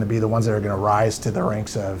 if they're going to be the ones that are going to rise to the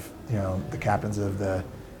ranks of, the captains of the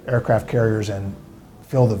aircraft carriers and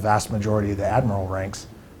fill the vast majority of the admiral ranks.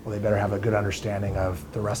 Well, they better have a good understanding of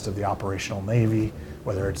the rest of the operational Navy,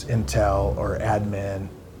 whether it's intel or admin,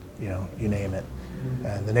 you name it.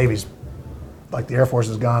 And the Navy's, like the Air Force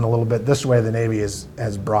has gone a little bit this way, the Navy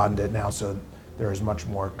has broadened it now, so there is much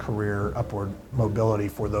more career upward mobility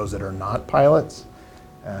for those that are not pilots,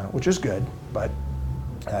 which is good, but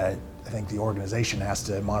I think the organization has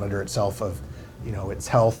to monitor itself of, its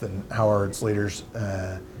health and how are its leaders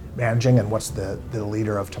managing, and what's the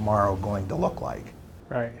leader of tomorrow going to look like.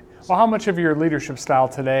 Right. Well, how much of your leadership style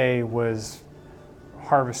today was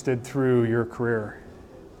harvested through your career?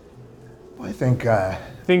 Well, I think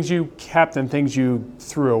Things you kept and things you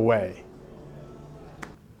threw away.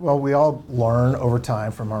 well, we all learn over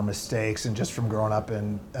time from our mistakes and just from growing up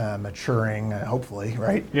and maturing, hopefully,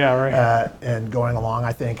 right? Yeah, right. And going along,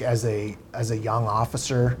 I think as a young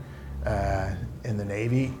officer in the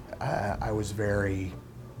Navy, I was very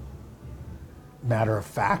matter of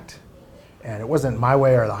fact, and it wasn't my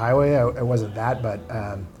way or the highway. It wasn't that, but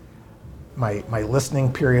my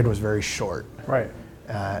listening period was very short. Right.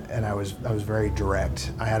 And I was very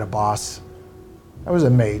direct. I had a boss. I was a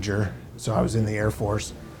major, so I was in the Air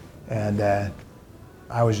Force, and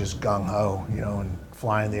I was just gung ho, and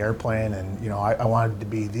flying the airplane, and I wanted to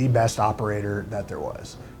be the best operator that there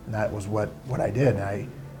was, and that was what I did. And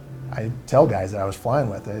I tell guys that I was flying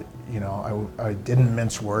with it. I didn't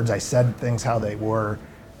mince words. I said things how they were,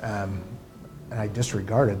 and I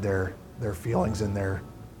disregarded their feelings and their,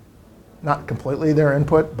 not completely their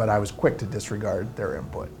input, but I was quick to disregard their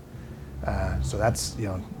input. So that's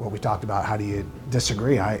what we talked about. How do you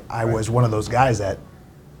disagree? I was one of those guys that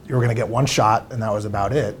you were going to get one shot and that was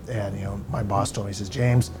about it. And my boss told me, he says,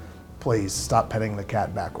 James, please stop petting the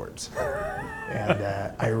cat backwards.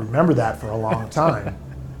 And I remember that for a long time.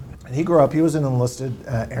 And he was an enlisted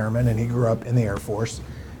airman, and he grew up in the Air Force,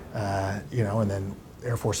 and then the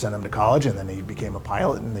Air Force sent him to college, and then he became a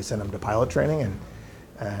pilot, and they sent him to pilot training. And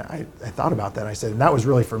I thought about that, and I said, and that was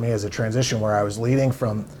really for me as a transition where I was leading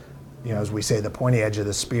from, as we say, the pointy edge of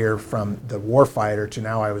the spear from the war fighter to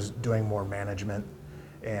now I was doing more management.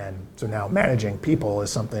 And so now managing people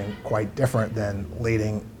is something quite different than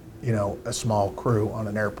leading, a small crew on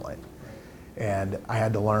an airplane. And I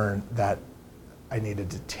had to learn that I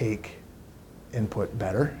needed to take input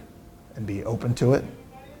better and be open to it,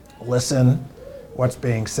 listen what's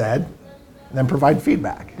being said, and then provide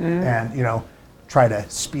feedback. And, try to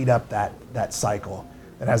speed up that cycle.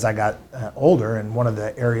 And as I got older, and one of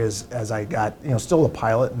the areas as I got, still a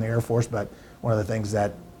pilot in the Air Force, but one of the things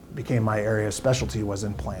that became my area of specialty was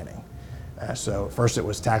in planning. So first it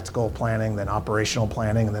was tactical planning, then operational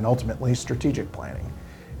planning, and then ultimately strategic planning.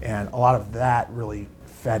 And a lot of that really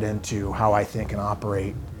fed into how I think and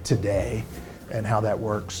operate today and how that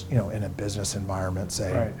works, in a business environment,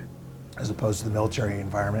 say, Right. as opposed to the military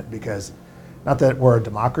environment, because not that we're a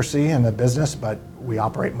democracy in a business, but we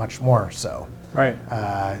operate much more so. Right.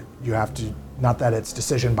 You have to, not that it's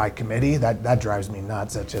decision by committee, that drives me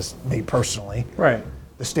nuts, that's just me personally. Right.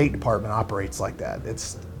 The State Department operates like that.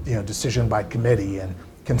 It's, decision by committee and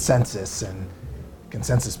consensus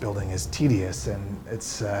building is tedious, and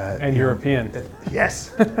it's... And European.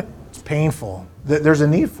 Yes, it's painful. There's a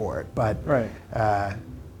need for it, but Right.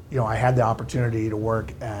 I had the opportunity to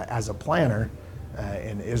work as a planner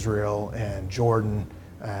in Israel and Jordan,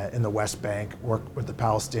 in the West Bank, work with the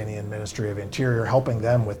Palestinian Ministry of Interior, helping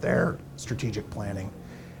them with their strategic planning.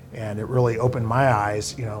 And it really opened my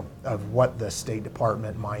eyes, of what the State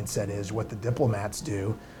Department mindset is, what the diplomats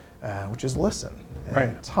do, which is listen and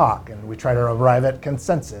Right. talk, and we try to arrive at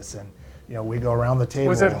consensus, and we go around the table.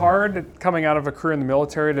 Was it hard coming out of a career in the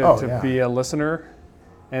military to Yeah. be a listener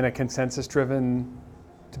and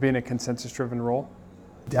to be in a consensus-driven role?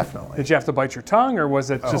 Definitely. Did you have to bite your tongue, or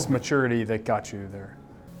was it just maturity that got you there?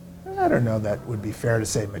 I don't know that would be fair to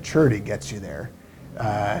say maturity gets you there.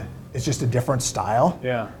 It's just a different style.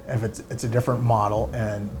 Yeah. If it's a different model,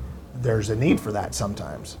 and there's a need for that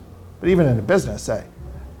sometimes. But even in a business, say,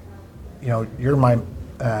 you're my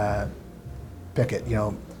picket,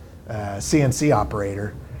 CNC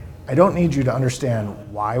operator. I don't need you to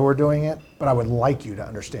understand why we're doing it, but I would like you to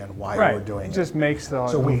understand why we're doing It it. just makes the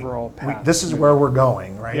overall path. This is where we're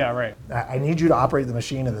going, right? Yeah, right. I need you to operate the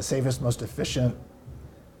machine in the safest, most efficient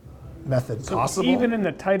method possible. Even in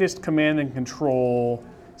the tightest command and control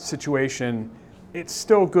situation, it's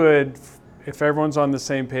still good if everyone's on the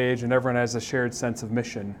same page and everyone has a shared sense of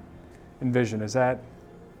mission and vision. Is that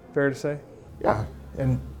fair to say? Yeah,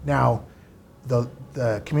 and now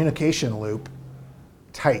the communication loop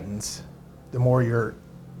tightens the more you're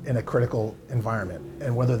in a critical environment,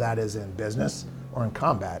 and whether that is in business or in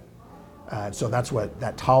combat. So that's what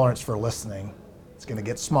that tolerance for listening, it's going to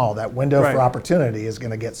get small. That window Right. for opportunity is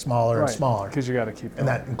going to get smaller and smaller. Because you got to keep going. And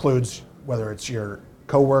that includes whether it's your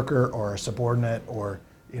coworker or a subordinate or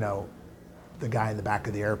the guy in the back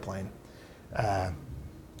of the airplane.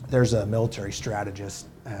 There's a military strategist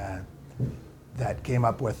that came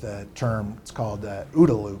up with a term. It's called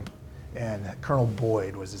OODA loop, and Colonel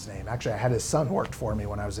Boyd was his name. Actually, I had his son worked for me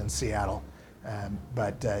when I was in Seattle,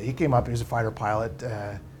 but he came up. He was a fighter pilot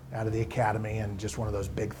out of the academy, and just one of those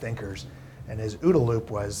big thinkers. And his OODA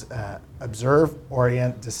loop was observe,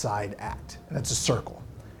 orient, decide, act. And it's a circle.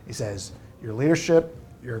 He says your leadership,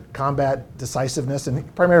 your combat decisiveness,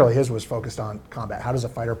 and primarily his was focused on combat. How does a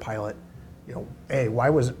fighter pilot, why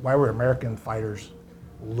were American fighters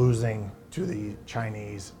losing to the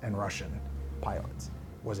Chinese and Russian pilots?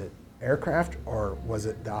 Was it aircraft or was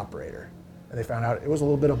it the operator? And they found out it was a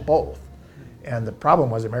little bit of both. And the problem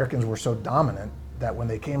was Americans were so dominant that when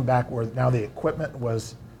they came back, where now the equipment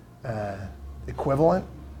was equivalent,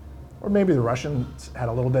 or maybe the Russians had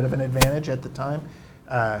a little bit of an advantage at the time,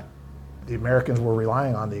 the Americans were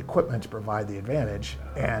relying on the equipment to provide the advantage,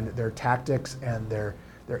 and their tactics and their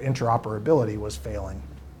interoperability was failing.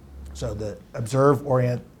 So the observe,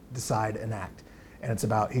 orient, decide, and act. And it's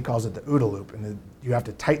about, he calls it the OODA loop, and you have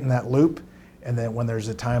to tighten that loop, and then when there's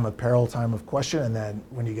a time of peril, time of question, and then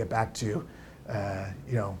when you get back to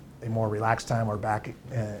a more relaxed time or back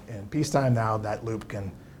in peacetime, now that loop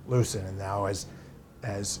can loosen. And now as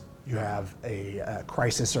you have a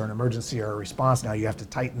crisis or an emergency or a response, now you have to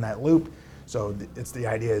tighten that loop. So it's the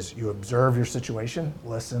idea is you observe your situation,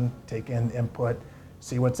 listen, take in input,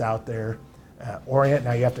 see what's out there, orient.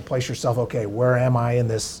 Now you have to place yourself, okay, where am I in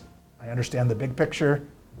this? I understand the big picture.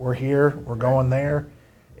 We're here, we're going there,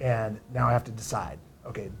 and now I have to decide.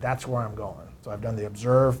 okay, that's where I'm going. So I've done the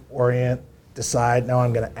observe, orient, decide, now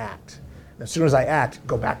I'm going to act. And as soon as I act,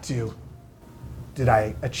 go back to, did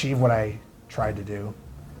I achieve what I tried to do?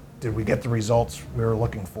 Did we get the results we were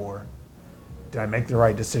looking for? Did I make the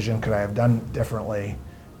right decision? Could I have done differently?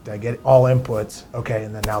 Did I get all inputs? Okay,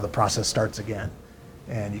 and then now the process starts again.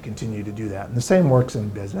 And you continue to do that. And the same works in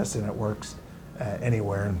business, and it works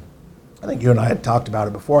anywhere. And I think you and I had talked about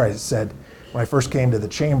it before. I said, when I first came to the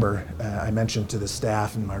chamber, I mentioned to the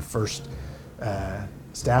staff in my first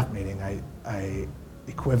staff meeting, I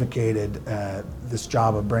equivocated this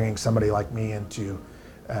job of bringing somebody like me into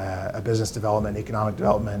a business development, economic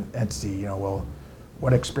development entity. Well,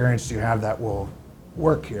 what experience do you have that will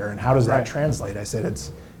work here, and how does that translate? I said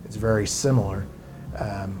it's very similar.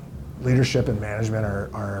 Leadership and management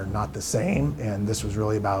are not the same, and this was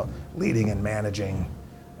really about leading and managing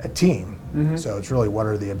a team. So it's really, what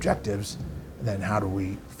are the objectives, and then how do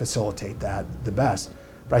we facilitate that the best?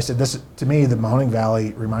 But I said, this, to me, the Mahoning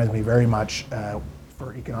Valley reminds me very much,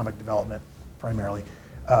 for economic development primarily,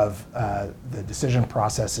 of the decision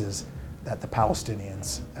processes that the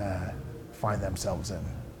Palestinians find themselves in.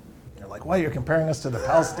 They're like, well, you're comparing us to the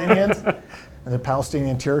Palestinians and the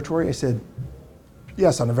Palestinian territory? I said,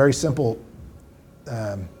 yes, on a very simple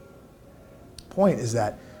point, is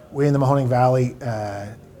that we in the Mahoning Valley,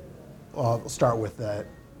 well, I'll start with the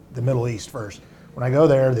Middle East first. When I go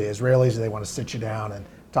there, the Israelis, they want to sit you down and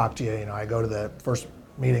talk to you. I go to the first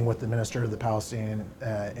meeting with the minister of the Palestinian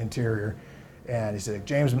Interior, and he said,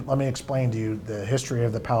 James, let me explain to you the history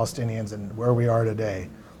of the Palestinians and where we are today.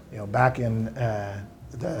 Back in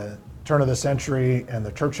the turn of the century, and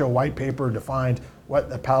the Churchill White Paper defined what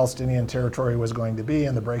the Palestinian territory was going to be,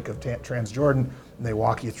 and the break of Transjordan, and they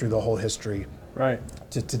walk you through the whole history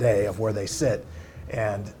to today of where they sit,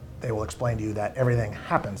 and they will explain to you that everything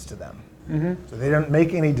happens to them. So they don't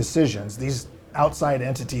make any decisions. These outside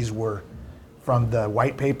entities were, from the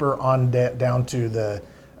white paper on down to the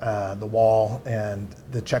wall and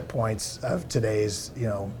the checkpoints of today's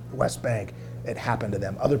West Bank. It happened to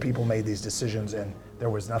them. Other people made these decisions, and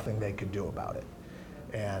there was nothing they could do about it.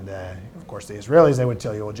 And of course, the Israelis, they would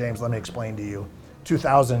tell you, well, James, let me explain to you,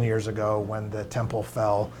 2,000 years ago when the temple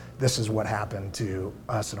fell, this is what happened to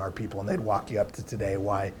us and our people. And they'd walk you up to today,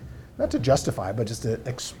 why, not to justify, but just to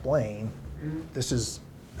explain, this is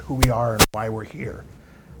who we are and why we're here.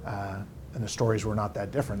 And the stories were not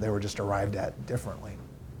that different. They were just arrived at differently.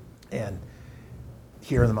 And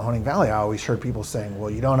here in the Mahoning Valley, I always heard people saying, well,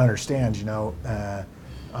 you don't understand, in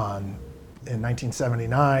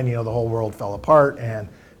 1979, the whole world fell apart, and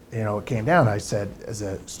it came down. I said, as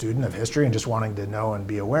a student of history and just wanting to know and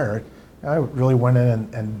be aware, I really went in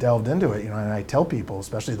and delved into it. And I tell people,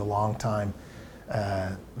 especially the longtime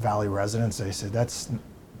Valley residents, I said, that's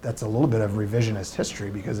a little bit of revisionist history,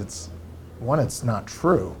 because it's not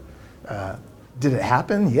true. Did it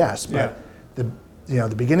happen? Yes, but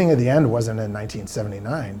the beginning of the end wasn't in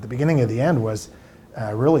 1979. The beginning of the end was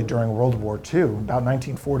really during World War II, about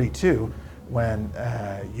 1942, when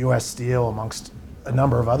U.S. Steel, amongst a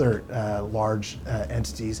number of other large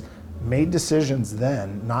entities, made decisions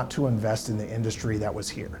then not to invest in the industry that was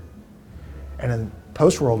here. And in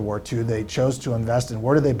post-World War II, they chose to invest in,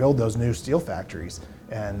 where did they build those new steel factories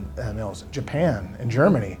and mills? Japan and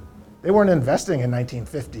Germany. They weren't investing in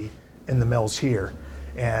 1950 in the mills here.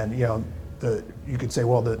 And you could say,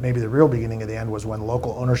 well, maybe the real beginning of the end was when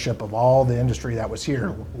local ownership of all the industry that was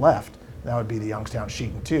here left. That would be the Youngstown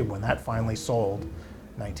Sheet and Tube. When that finally sold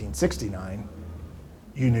in 1969,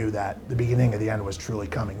 you knew that the beginning of the end was truly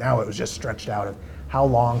coming. Now it was just stretched out of, how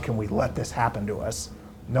long can we let this happen to us?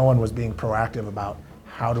 No one was being proactive about,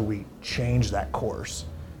 how do we change that course?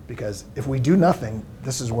 Because if we do nothing,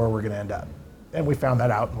 this is where we're going to end up. And we found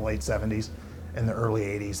that out in the late 70s and the early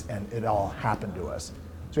 80s, and it all happened to us.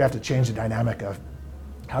 So we have to change the dynamic of,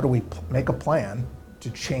 how do we make a plan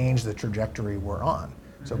to change the trajectory we're on?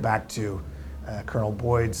 So back to Colonel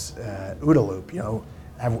Boyd's OODA loop,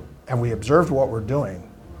 have we observed what we're doing?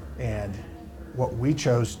 And what we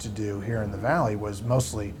chose to do here in the Valley was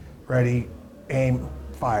mostly ready, aim,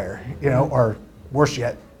 fire, or worse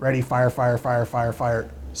yet, ready, fire, fire, fire, fire,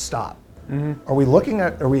 fire, stop. Are we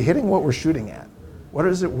hitting what we're shooting at? What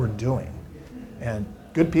is it we're doing? And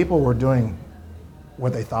good people were doing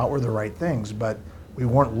what they thought were the right things, but we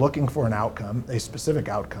weren't looking for an outcome, a specific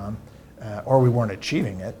outcome, or we weren't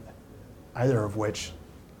achieving it, either of which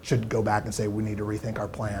should go back and say, we need to rethink our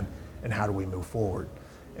plan and how do we move forward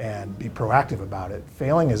and be proactive about it.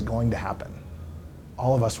 Failing is going to happen.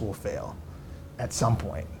 All of us will fail at some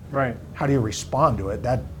point. Right. How do you respond to it?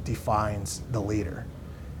 That defines the leader.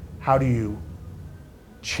 How do you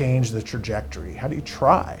change the trajectory? How do you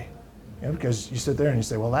try? because you sit there and you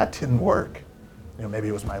say, well, that didn't work. Maybe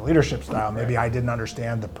it was my leadership style. Maybe I didn't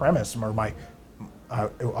understand the premise, or I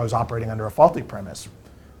was operating under a faulty premise.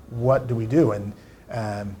 What do we do? And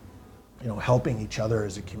helping each other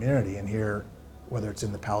as a community, and here, whether it's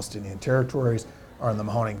in the Palestinian territories or in the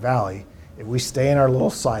Mahoning Valley, if we stay in our little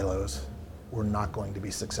silos, we're not going to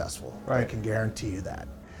be successful. Right. I can guarantee you that.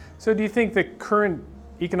 So do you think the current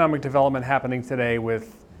economic development happening today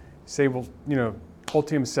with, say,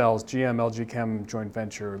 Ultium Cells, GM, LG Chem joint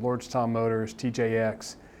venture, Lordstown Motors,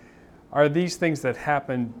 TJX, are these things that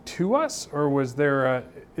happen to us, or is there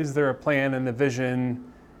a plan and a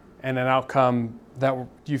vision and an outcome that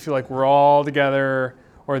do you feel like we're all together,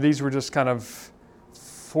 or these were just kind of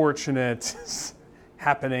fortunate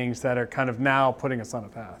happenings that are kind of now putting us on a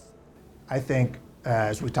path? I think,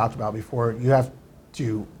 as we talked about before, you have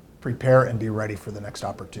to prepare and be ready for the next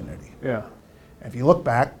opportunity. Yeah. If you look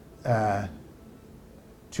back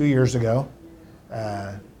 2 years ago,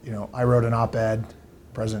 I wrote an op-ed,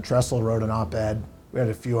 President Tressel wrote an op-ed, we had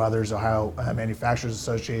a few others, Ohio Manufacturers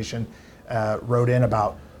Association wrote in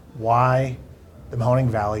about why the Mahoning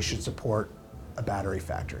Valley should support a battery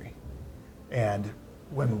factory. And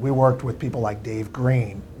when we worked with people like Dave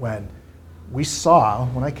Green, when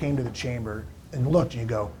I came to the chamber and looked, and you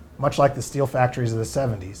go, much like the steel factories of the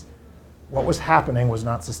 70s, what was happening was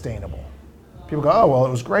not sustainable. People go, oh, well, it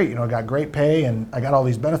was great. I got great pay and I got all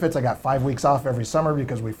these benefits. I got 5 weeks off every summer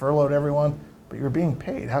because we furloughed everyone, but you're being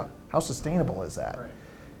paid. How sustainable is that? Right.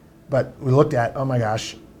 But we looked at, oh my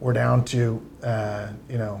gosh, we're down to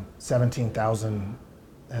 17,000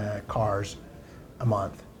 cars a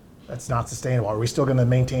month. That's not sustainable. Are we still going to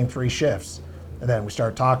maintain 3 shifts? And then we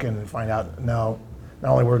start talking and find out, no,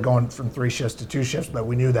 not only we're going from 3 shifts to 2 shifts, but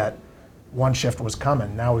we knew that 1 shift was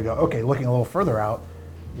coming. Now we go, okay, looking a little further out,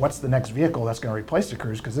 what's the next vehicle that's going to replace the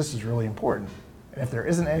crews? Because this is really important. And if there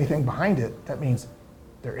isn't anything behind it, that means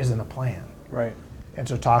there isn't a plan. Right. And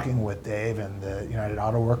so talking with Dave and the United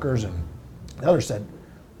Auto Workers and the others said,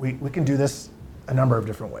 we can do this a number of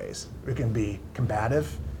different ways. We can be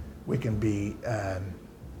combative, we can be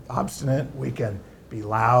obstinate, we can be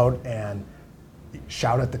loud and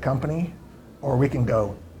shout at the company, or we can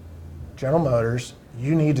go, General Motors,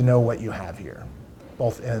 you need to know what you have here,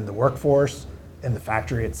 both in the workforce, in the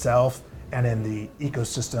factory itself, and in the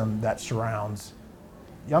ecosystem that surrounds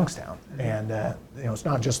Youngstown. And it's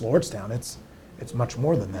not just Lordstown, it's much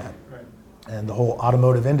more than that. Right. And the whole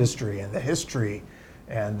automotive industry and the history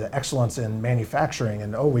and the excellence in manufacturing,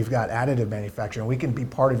 and we've got additive manufacturing. We can be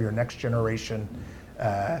part of your next generation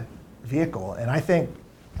vehicle. And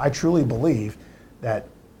I truly believe that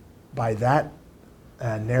by that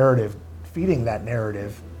narrative, feeding that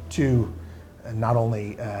narrative to not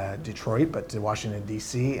only Detroit, but to Washington,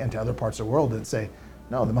 D.C. and to other parts of the world, that say,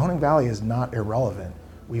 no, the Mahoning Valley is not irrelevant.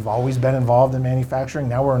 We've always been involved in manufacturing.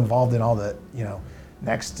 Now we're involved in all the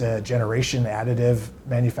next generation additive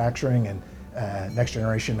manufacturing and next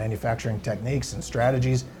generation manufacturing techniques and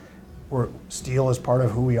strategies. Steel is part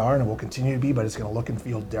of who we are and it will continue to be, but it's going to look and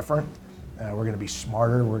feel different. We're going to be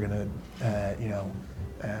smarter. We're going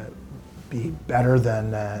to be better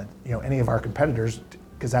than any of our competitors,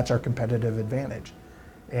 because that's our competitive advantage.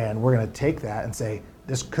 And we're going to take that and say,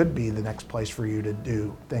 this could be the next place for you to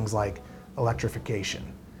do things like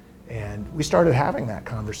electrification. And we started having that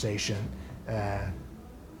conversation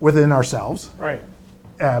within ourselves. Right.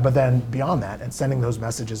 But then beyond that, and sending those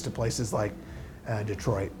messages to places like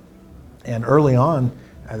Detroit. And early on,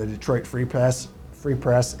 the Detroit Free Press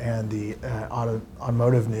and the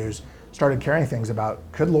Automotive News started carrying things about,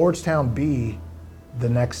 could Lordstown be the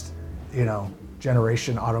next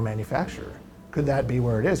generation auto manufacturer? Could that be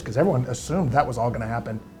where it is? Because everyone assumed that was all going to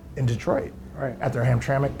happen in Detroit, right, at their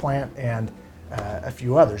Hamtramck plant and a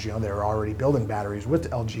few others. They were already building batteries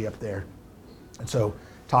with LG up there. And so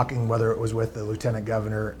talking, whether it was with the lieutenant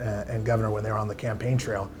governor and governor when they were on the campaign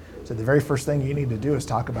trail, so the very first thing you need to do is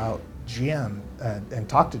talk about GM and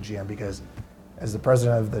talk to GM, because as the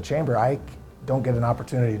president of the chamber, I don't get an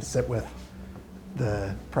opportunity to sit with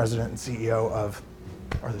the president and CEO of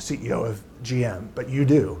GM, but you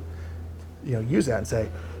do. Use that and say,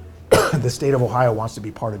 the state of Ohio wants to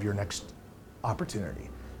be part of your next opportunity.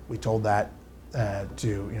 We told that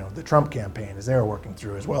to the Trump campaign as they were working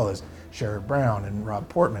through, as well as Sherrod Brown and Rob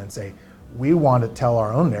Portman, and say, we want to tell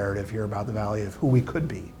our own narrative here about the Valley of who we could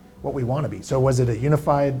be, what we want to be. So was it a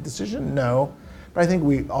unified decision? No, but I think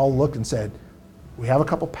we all looked and said, we have a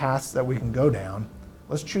couple paths that we can go down.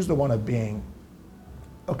 Let's choose the one of being,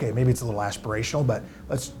 okay, maybe it's a little aspirational, but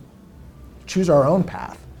let's choose our own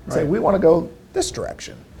path. Right. Say, we want to go this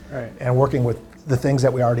direction. Right. And working with the things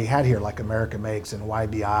that we already had here, like America Makes and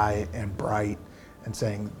YBI and Bright, and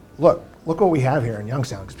saying, look what we have here in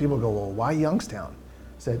Youngstown. Because people go, well, why Youngstown?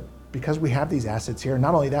 I said, because we have these assets here.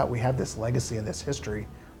 Not only that, we have this legacy and this history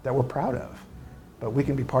that we're proud of. But we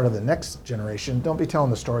can be part of the next generation. Don't be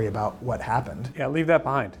telling the story about what happened. Yeah, leave that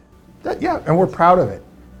behind. And we're proud of it.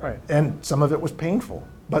 Right. And some of it was painful.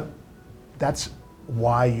 But that's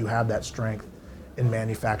why you have that strength in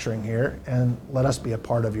manufacturing here, and let us be a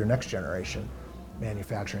part of your next generation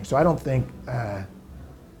manufacturing. So I don't think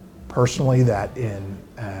personally that in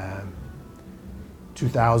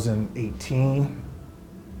 2018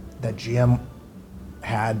 that GM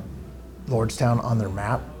had Lordstown on their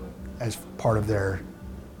map as part of their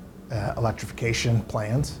electrification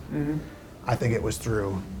plans. Mm-hmm. I think it was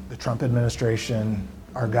through the Trump administration,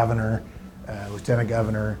 our governor, lieutenant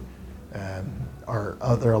governor, our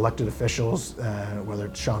other elected officials, whether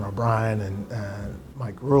it's Sean O'Brien and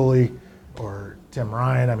Mike Ruley or Tim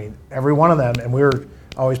Ryan. I mean, every one of them, and we were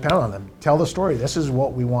always pounding on them, tell the story. This is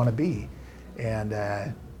what we want to be.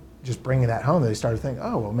 And just bringing that home, they started thinking,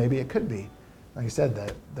 oh, well, maybe it could be. Like I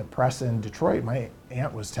said, the press in Detroit, my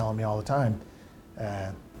aunt was telling me all the time,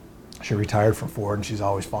 she retired from Ford and she's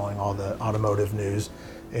always following all the automotive news.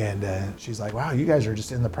 And she's like, wow, you guys are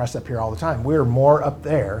just in the press up here all the time. We're more up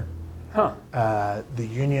there. Huh. The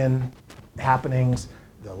union happenings,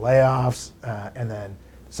 the layoffs, and then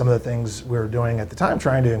some of the things we were doing at the time,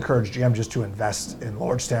 trying to encourage GM just to invest in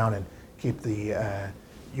Lordstown and keep the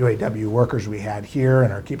UAW workers we had here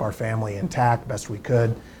and keep our family intact best we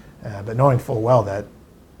could. But knowing full well that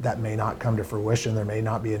that may not come to fruition, there may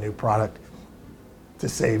not be a new product to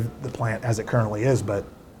save the plant as it currently is, but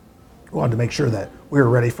we wanted to make sure that we were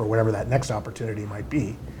ready for whatever that next opportunity might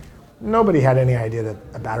be. Nobody had any idea that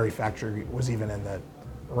a battery factory was even in the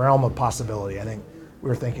realm of possibility. I think we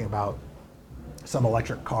were thinking about some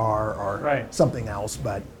electric car or something else,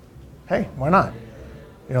 but hey, why not?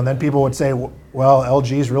 You know, then people would say, well,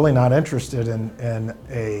 LG's really not interested in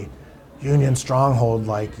a union stronghold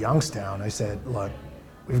like Youngstown. I said, look,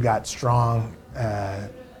 we've got strong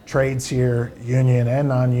trades here, union and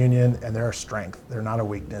non-union, and they're a strength. They're not a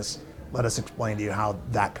weakness. Let us explain to you how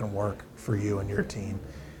that can work for you and your team,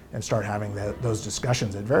 and start having those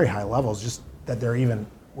discussions at very high levels, just that they're even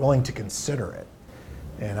willing to consider it.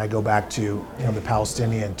 And I go back to the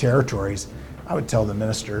Palestinian territories. I would tell the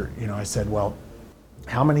minister, I said, well,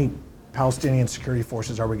 how many Palestinian security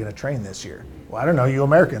forces are we going to train this year? Well, I don't know. You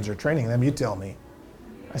Americans are training them. You tell me.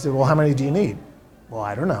 I said, well, how many do you need? Well,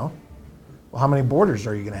 I don't know. Well, how many borders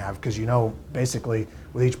are you going to have? Because basically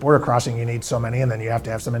with each border crossing you need so many, and then you have to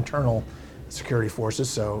have some internal security forces.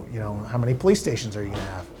 So, how many police stations are you going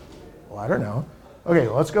to have? Well, I don't know. Okay,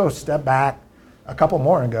 well, let's go step back a couple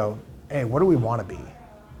more and go, hey, what do we want to be?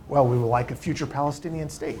 Well, we would like a future Palestinian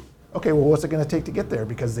state. Okay, well, what's it going to take to get there?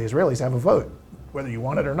 Because the Israelis have a vote, whether you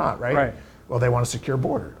want it or not, right? Right. Well, they want a secure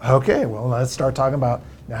border. Okay, well, let's start talking about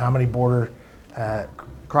now how many border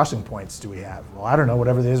crossing points do we have? Well, I don't know,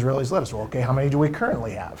 whatever the Israelis let us. Well, okay, how many do we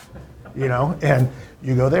currently have? And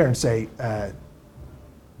you go there and say,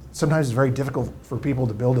 sometimes it's very difficult for people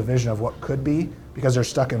to build a vision of what could be because they're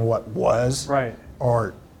stuck in what was. Right.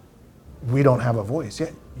 Or we don't have a voice. Yeah,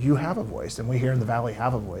 you have a voice, and we here in the Valley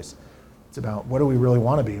have a voice. It's about what do we really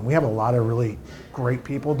want to be. And we have a lot of really great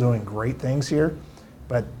people doing great things here,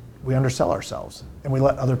 but we undersell ourselves, and we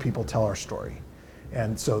let other people tell our story.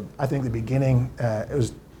 And so I think the beginning, it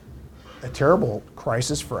was a terrible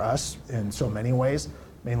crisis for us in so many ways,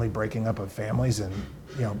 mainly breaking up of families and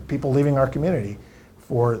people leaving our community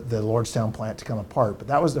for the Lordstown plant to come apart. But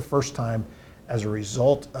that was the first time, as a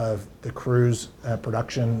result of the Cruise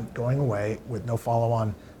production going away with no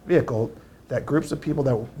follow-on vehicle, that groups of people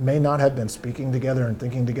that may not have been speaking together and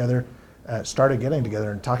thinking together started getting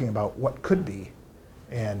together and talking about what could be,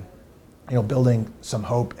 and building some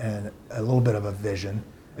hope and a little bit of a vision.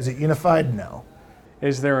 Is it unified? No.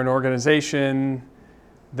 Is there an organization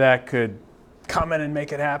that could come in and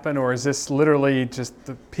make it happen, or is this literally just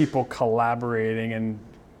the people collaborating and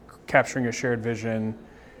capturing a shared vision,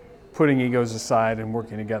 putting egos aside and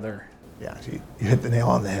working together? Yeah, you hit the nail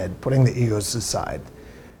on the head, putting the egos aside.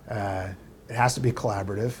 It has to be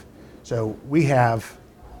collaborative. So we have,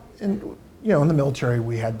 in the military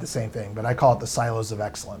we had the same thing, but I call it the silos of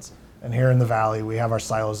excellence. And here in the Valley we have our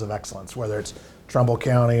silos of excellence, whether it's Trumbull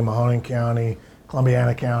County, Mahoning County,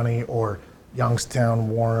 Columbiana County, or Youngstown,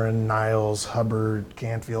 Warren, Niles, Hubbard,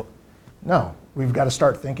 Canfield. No, we've got to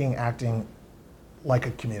start thinking, acting like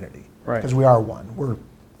a community. Right. Because we are one. We're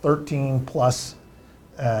 13 plus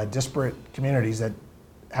disparate communities that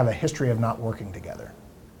have a history of not working together.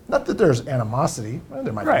 Not that there's animosity, well,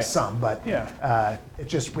 there might be some, but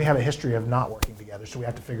it's just we have a history of not working together, so we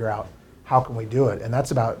have to figure out how can we do it. And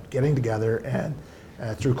that's about getting together and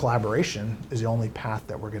through collaboration is the only path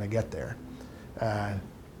that we're going to get there.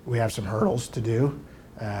 We have some hurdles to do.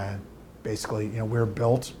 Basically, we're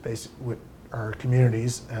built with our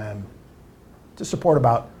communities to support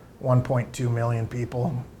about 1.2 million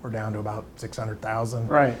people. We're down to about 600,000.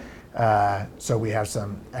 Right. So we have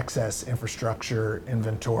some excess infrastructure,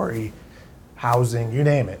 inventory, housing, you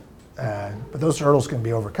name it. But those hurdles can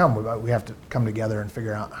be overcome. We have to come together and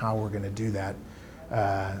figure out how we're going to do that.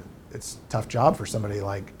 It's a tough job for somebody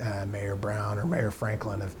like Mayor Brown or Mayor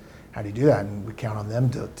Franklin of how do you do that? And we count on them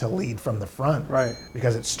to lead from the front. Right.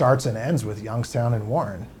 Because it starts and ends with Youngstown and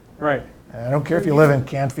Warren. Right. And I don't care if you live in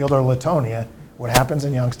Canfield or Latonia, what happens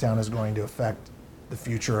in Youngstown is going to affect the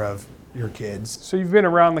future of your kids. So you've been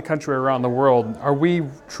around the country, around the world. Are we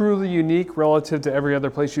truly unique relative to every other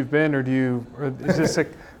place you've been, or is this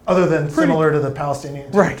other than similar to the Palestinian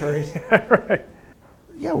territories? Right. Right.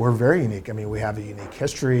 Yeah, we're very unique. I mean, we have a unique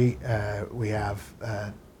history. We have,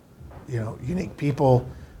 unique people.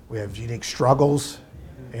 We have unique struggles,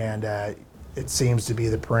 and it seems to be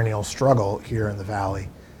the perennial struggle here in the Valley.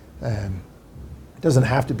 It doesn't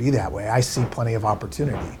have to be that way. I see plenty of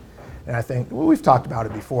opportunity, and I think we've talked about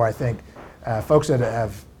it before. I think folks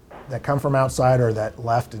that come from outside or that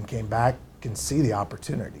left and came back can see the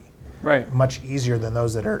opportunity. Right. Much easier than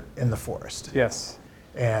those that are in the forest. Yes.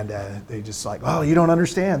 And they just like, oh, you don't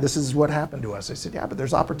understand. This is what happened to us. I said, yeah, but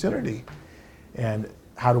there's opportunity. And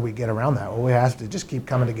how do we get around that? Well, we have to just keep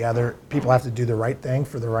coming together. People have to do the right thing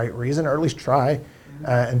for the right reason, or at least try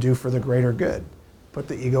and do for the greater good. Put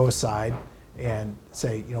the ego aside and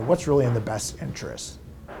say, what's really in the best interest?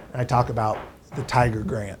 And I talk about the Tiger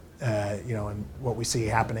Grant, and what we see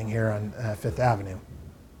happening here on Fifth Avenue.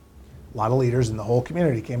 A lot of leaders in the whole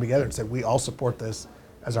community came together and said, we all support this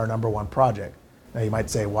as our number one project. Now you might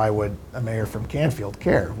say, why would a mayor from Canfield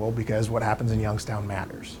care? Well, because what happens in Youngstown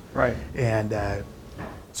matters. Right. And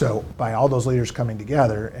so by all those leaders coming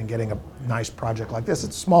together and getting a nice project like this,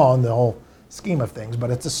 it's small in the whole scheme of things,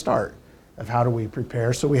 but it's a start of how do we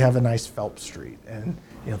prepare so we have a nice Phelps Street and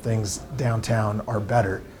things downtown are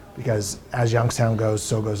better, because as Youngstown goes,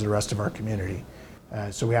 so goes the rest of our community.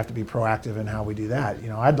 So we have to be proactive in how we do that.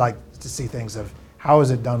 I'd like to see things of how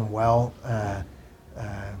is it done well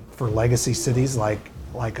for legacy cities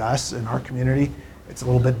like us in our community. It's a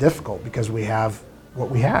little bit difficult because we have what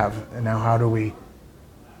we have, and now how do we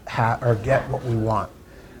get what we want?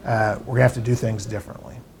 We're gonna have to do things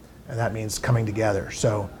differently, and that means coming together.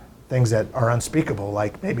 So things that are unspeakable,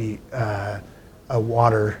 like maybe a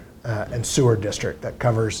water and sewer district that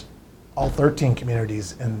covers all 13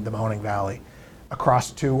 communities in the Mahoning Valley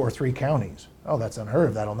across 2 or 3 counties. Oh, that's unheard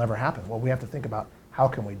of. That'll never happen. Well, we have to think about how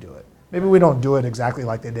can we do it. Maybe we don't do it exactly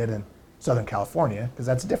like they did in Southern California, because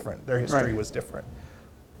that's different. Their history was different.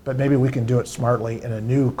 But maybe we can do it smartly in a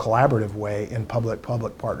new collaborative way in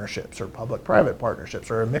public-public partnerships or public-private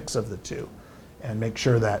partnerships or a mix of the two, and make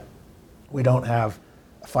sure that we don't have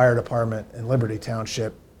a fire department in Liberty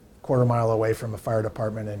Township quarter mile away from a fire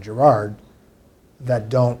department in Girard that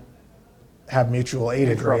don't have mutual aid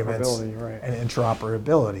agreements and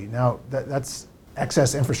interoperability. Now, that's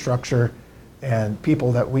excess infrastructure and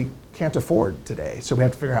people that we can't afford today. So we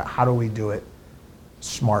have to figure out how do we do it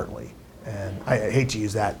smartly. And I hate to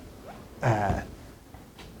use that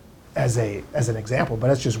as an example, but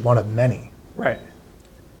it's just one of many. Right.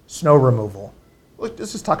 Snow removal.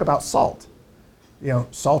 Let's just talk about salt.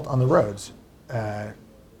 Salt on the roads.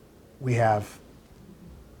 We have,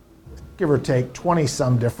 give or take,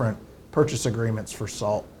 20-some different purchase agreements for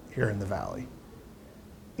salt here in the Valley.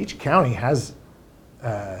 Each county has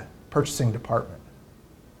a purchasing department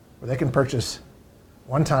where they can purchase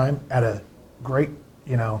one time at a great,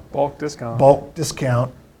 bulk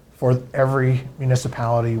discount for every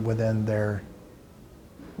municipality within their.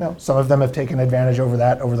 Some of them have taken advantage over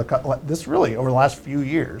that over the last few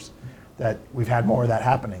years, that we've had more of that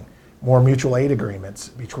happening. More mutual aid agreements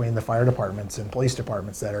between the fire departments and police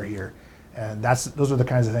departments that are here. And those are the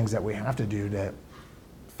kinds of things that we have to do to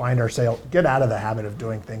find ourselves, get out of the habit of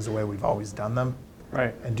doing things the way we've always done them.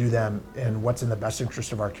 Right. And do them in what's in the best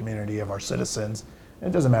interest of our community, of our citizens. And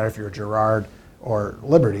it doesn't matter if you're Girard or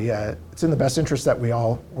Liberty, it's in the best interest that we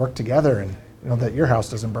all work together, and that your house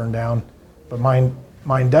doesn't burn down, but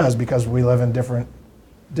mine does, because we live in different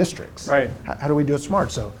districts. Right. How do we do it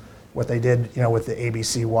smart? So what they did, with the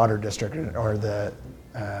ABC Water District, or the,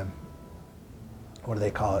 what do they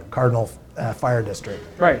call it, Cardinal Fire District.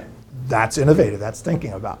 Right. That's innovative. That's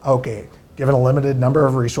thinking about, okay, given a limited number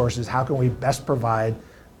of resources, how can we best provide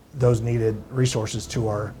those needed resources to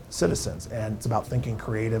our citizens? And it's about thinking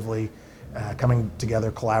creatively, coming together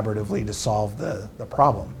collaboratively to solve the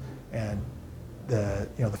problem. And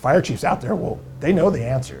the fire chiefs out there, well, they know the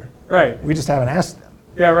answer. Right. We just haven't asked them.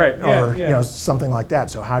 Yeah, right. Yeah, Or yeah. something like that.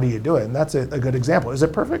 So how do you do it? And that's a good example. Is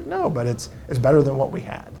it perfect? No, but it's better than what we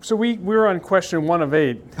had. So we're on question 1 of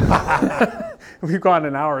 8. We've gone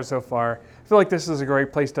an hour so far. I feel like this is a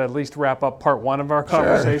great place to at least wrap up part 1 of our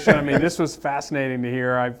conversation. I mean, this was fascinating to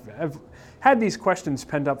hear. I've had these questions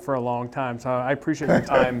penned up for a long time, so I appreciate your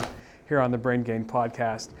time here on the Brain Gain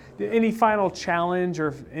podcast. Any final challenge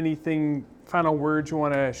or anything, final words you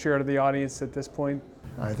want to share to the audience at this point?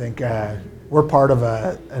 I think we're part of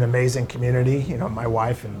an amazing community. My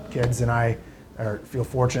wife and kids and I feel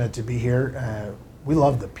fortunate to be here. We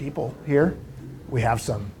love the people here. We have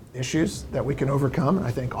some issues that we can overcome, and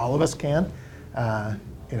I think all of us can.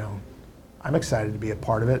 I'm excited to be a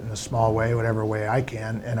part of it in a small way, whatever way I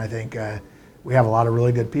can, and I think we have a lot of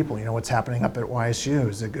really good people. What's happening up at YSU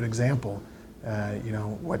is a good example.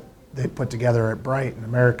 What they put together at Bright and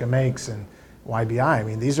America Makes and YBI. I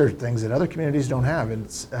mean, these are things that other communities don't have, and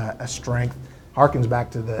it's a strength. Harkens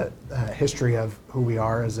back to the history of who we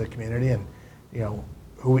are as a community, and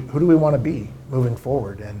who do we want to be moving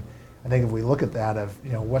forward. And I think if we look at that of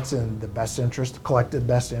what's in the best interest, collective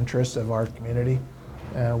best interest of our community,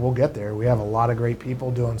 we'll get there. We have a lot of great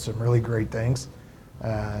people doing some really great things.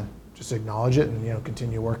 Just acknowledge it and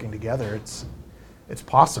continue working together. It's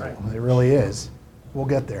possible. Right. It really is. We'll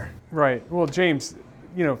get there. Right. Well, James,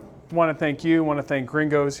 want to thank you. Want to thank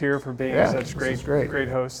Gringos here for being such great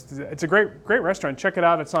hosts. It's a great restaurant. Check it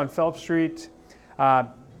out. It's on Phelps Street.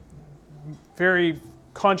 Very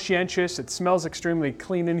conscientious. It smells extremely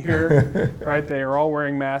clean in here. Right. They are all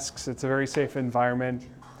wearing masks. It's a very safe environment.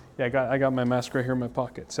 Yeah, I got my mask right here in my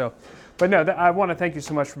pocket. So, but no, I want to thank you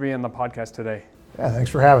so much for being on the podcast today. Yeah, thanks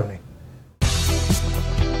for having me.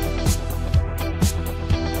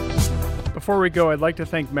 Before we go, I'd like to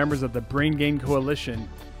thank members of the Brain Gain Coalition,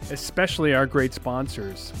 especially our great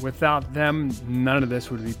sponsors. Without them, none of this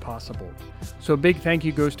would be possible. So a big thank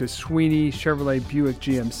you goes to Sweeney Chevrolet Buick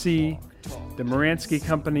GMC, the Moransky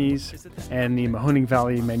Companies, and the Mahoning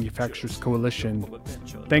Valley Manufacturers Coalition.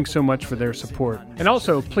 Thanks so much for their support. And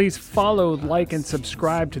also, please follow, like, and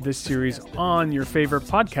subscribe to this series on your favorite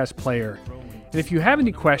podcast player. And if you have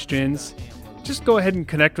any questions, just go ahead and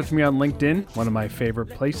connect with me on LinkedIn, one of my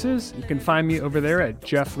favorite places. You can find me over there at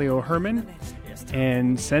Jeff Leo Herman,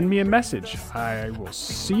 and send me a message. I will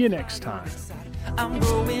see you next time. I'm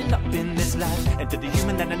growing up in this life, and to the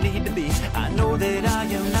human that I need to be, I know that I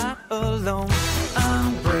am not alone.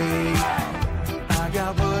 I'm brave, I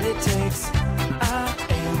got what it takes, I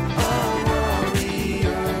am a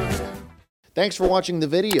warrior. Thanks for watching the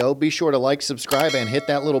video. Be sure to like, subscribe, and hit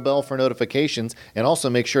that little bell for notifications. And also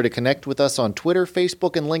make sure to connect with us on Twitter,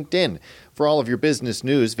 Facebook, and LinkedIn. For all of your business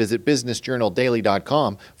news, visit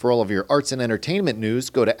businessjournaldaily.com. For all of your arts and entertainment news,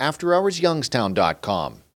 go to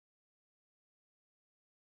afterhoursyoungstown.com.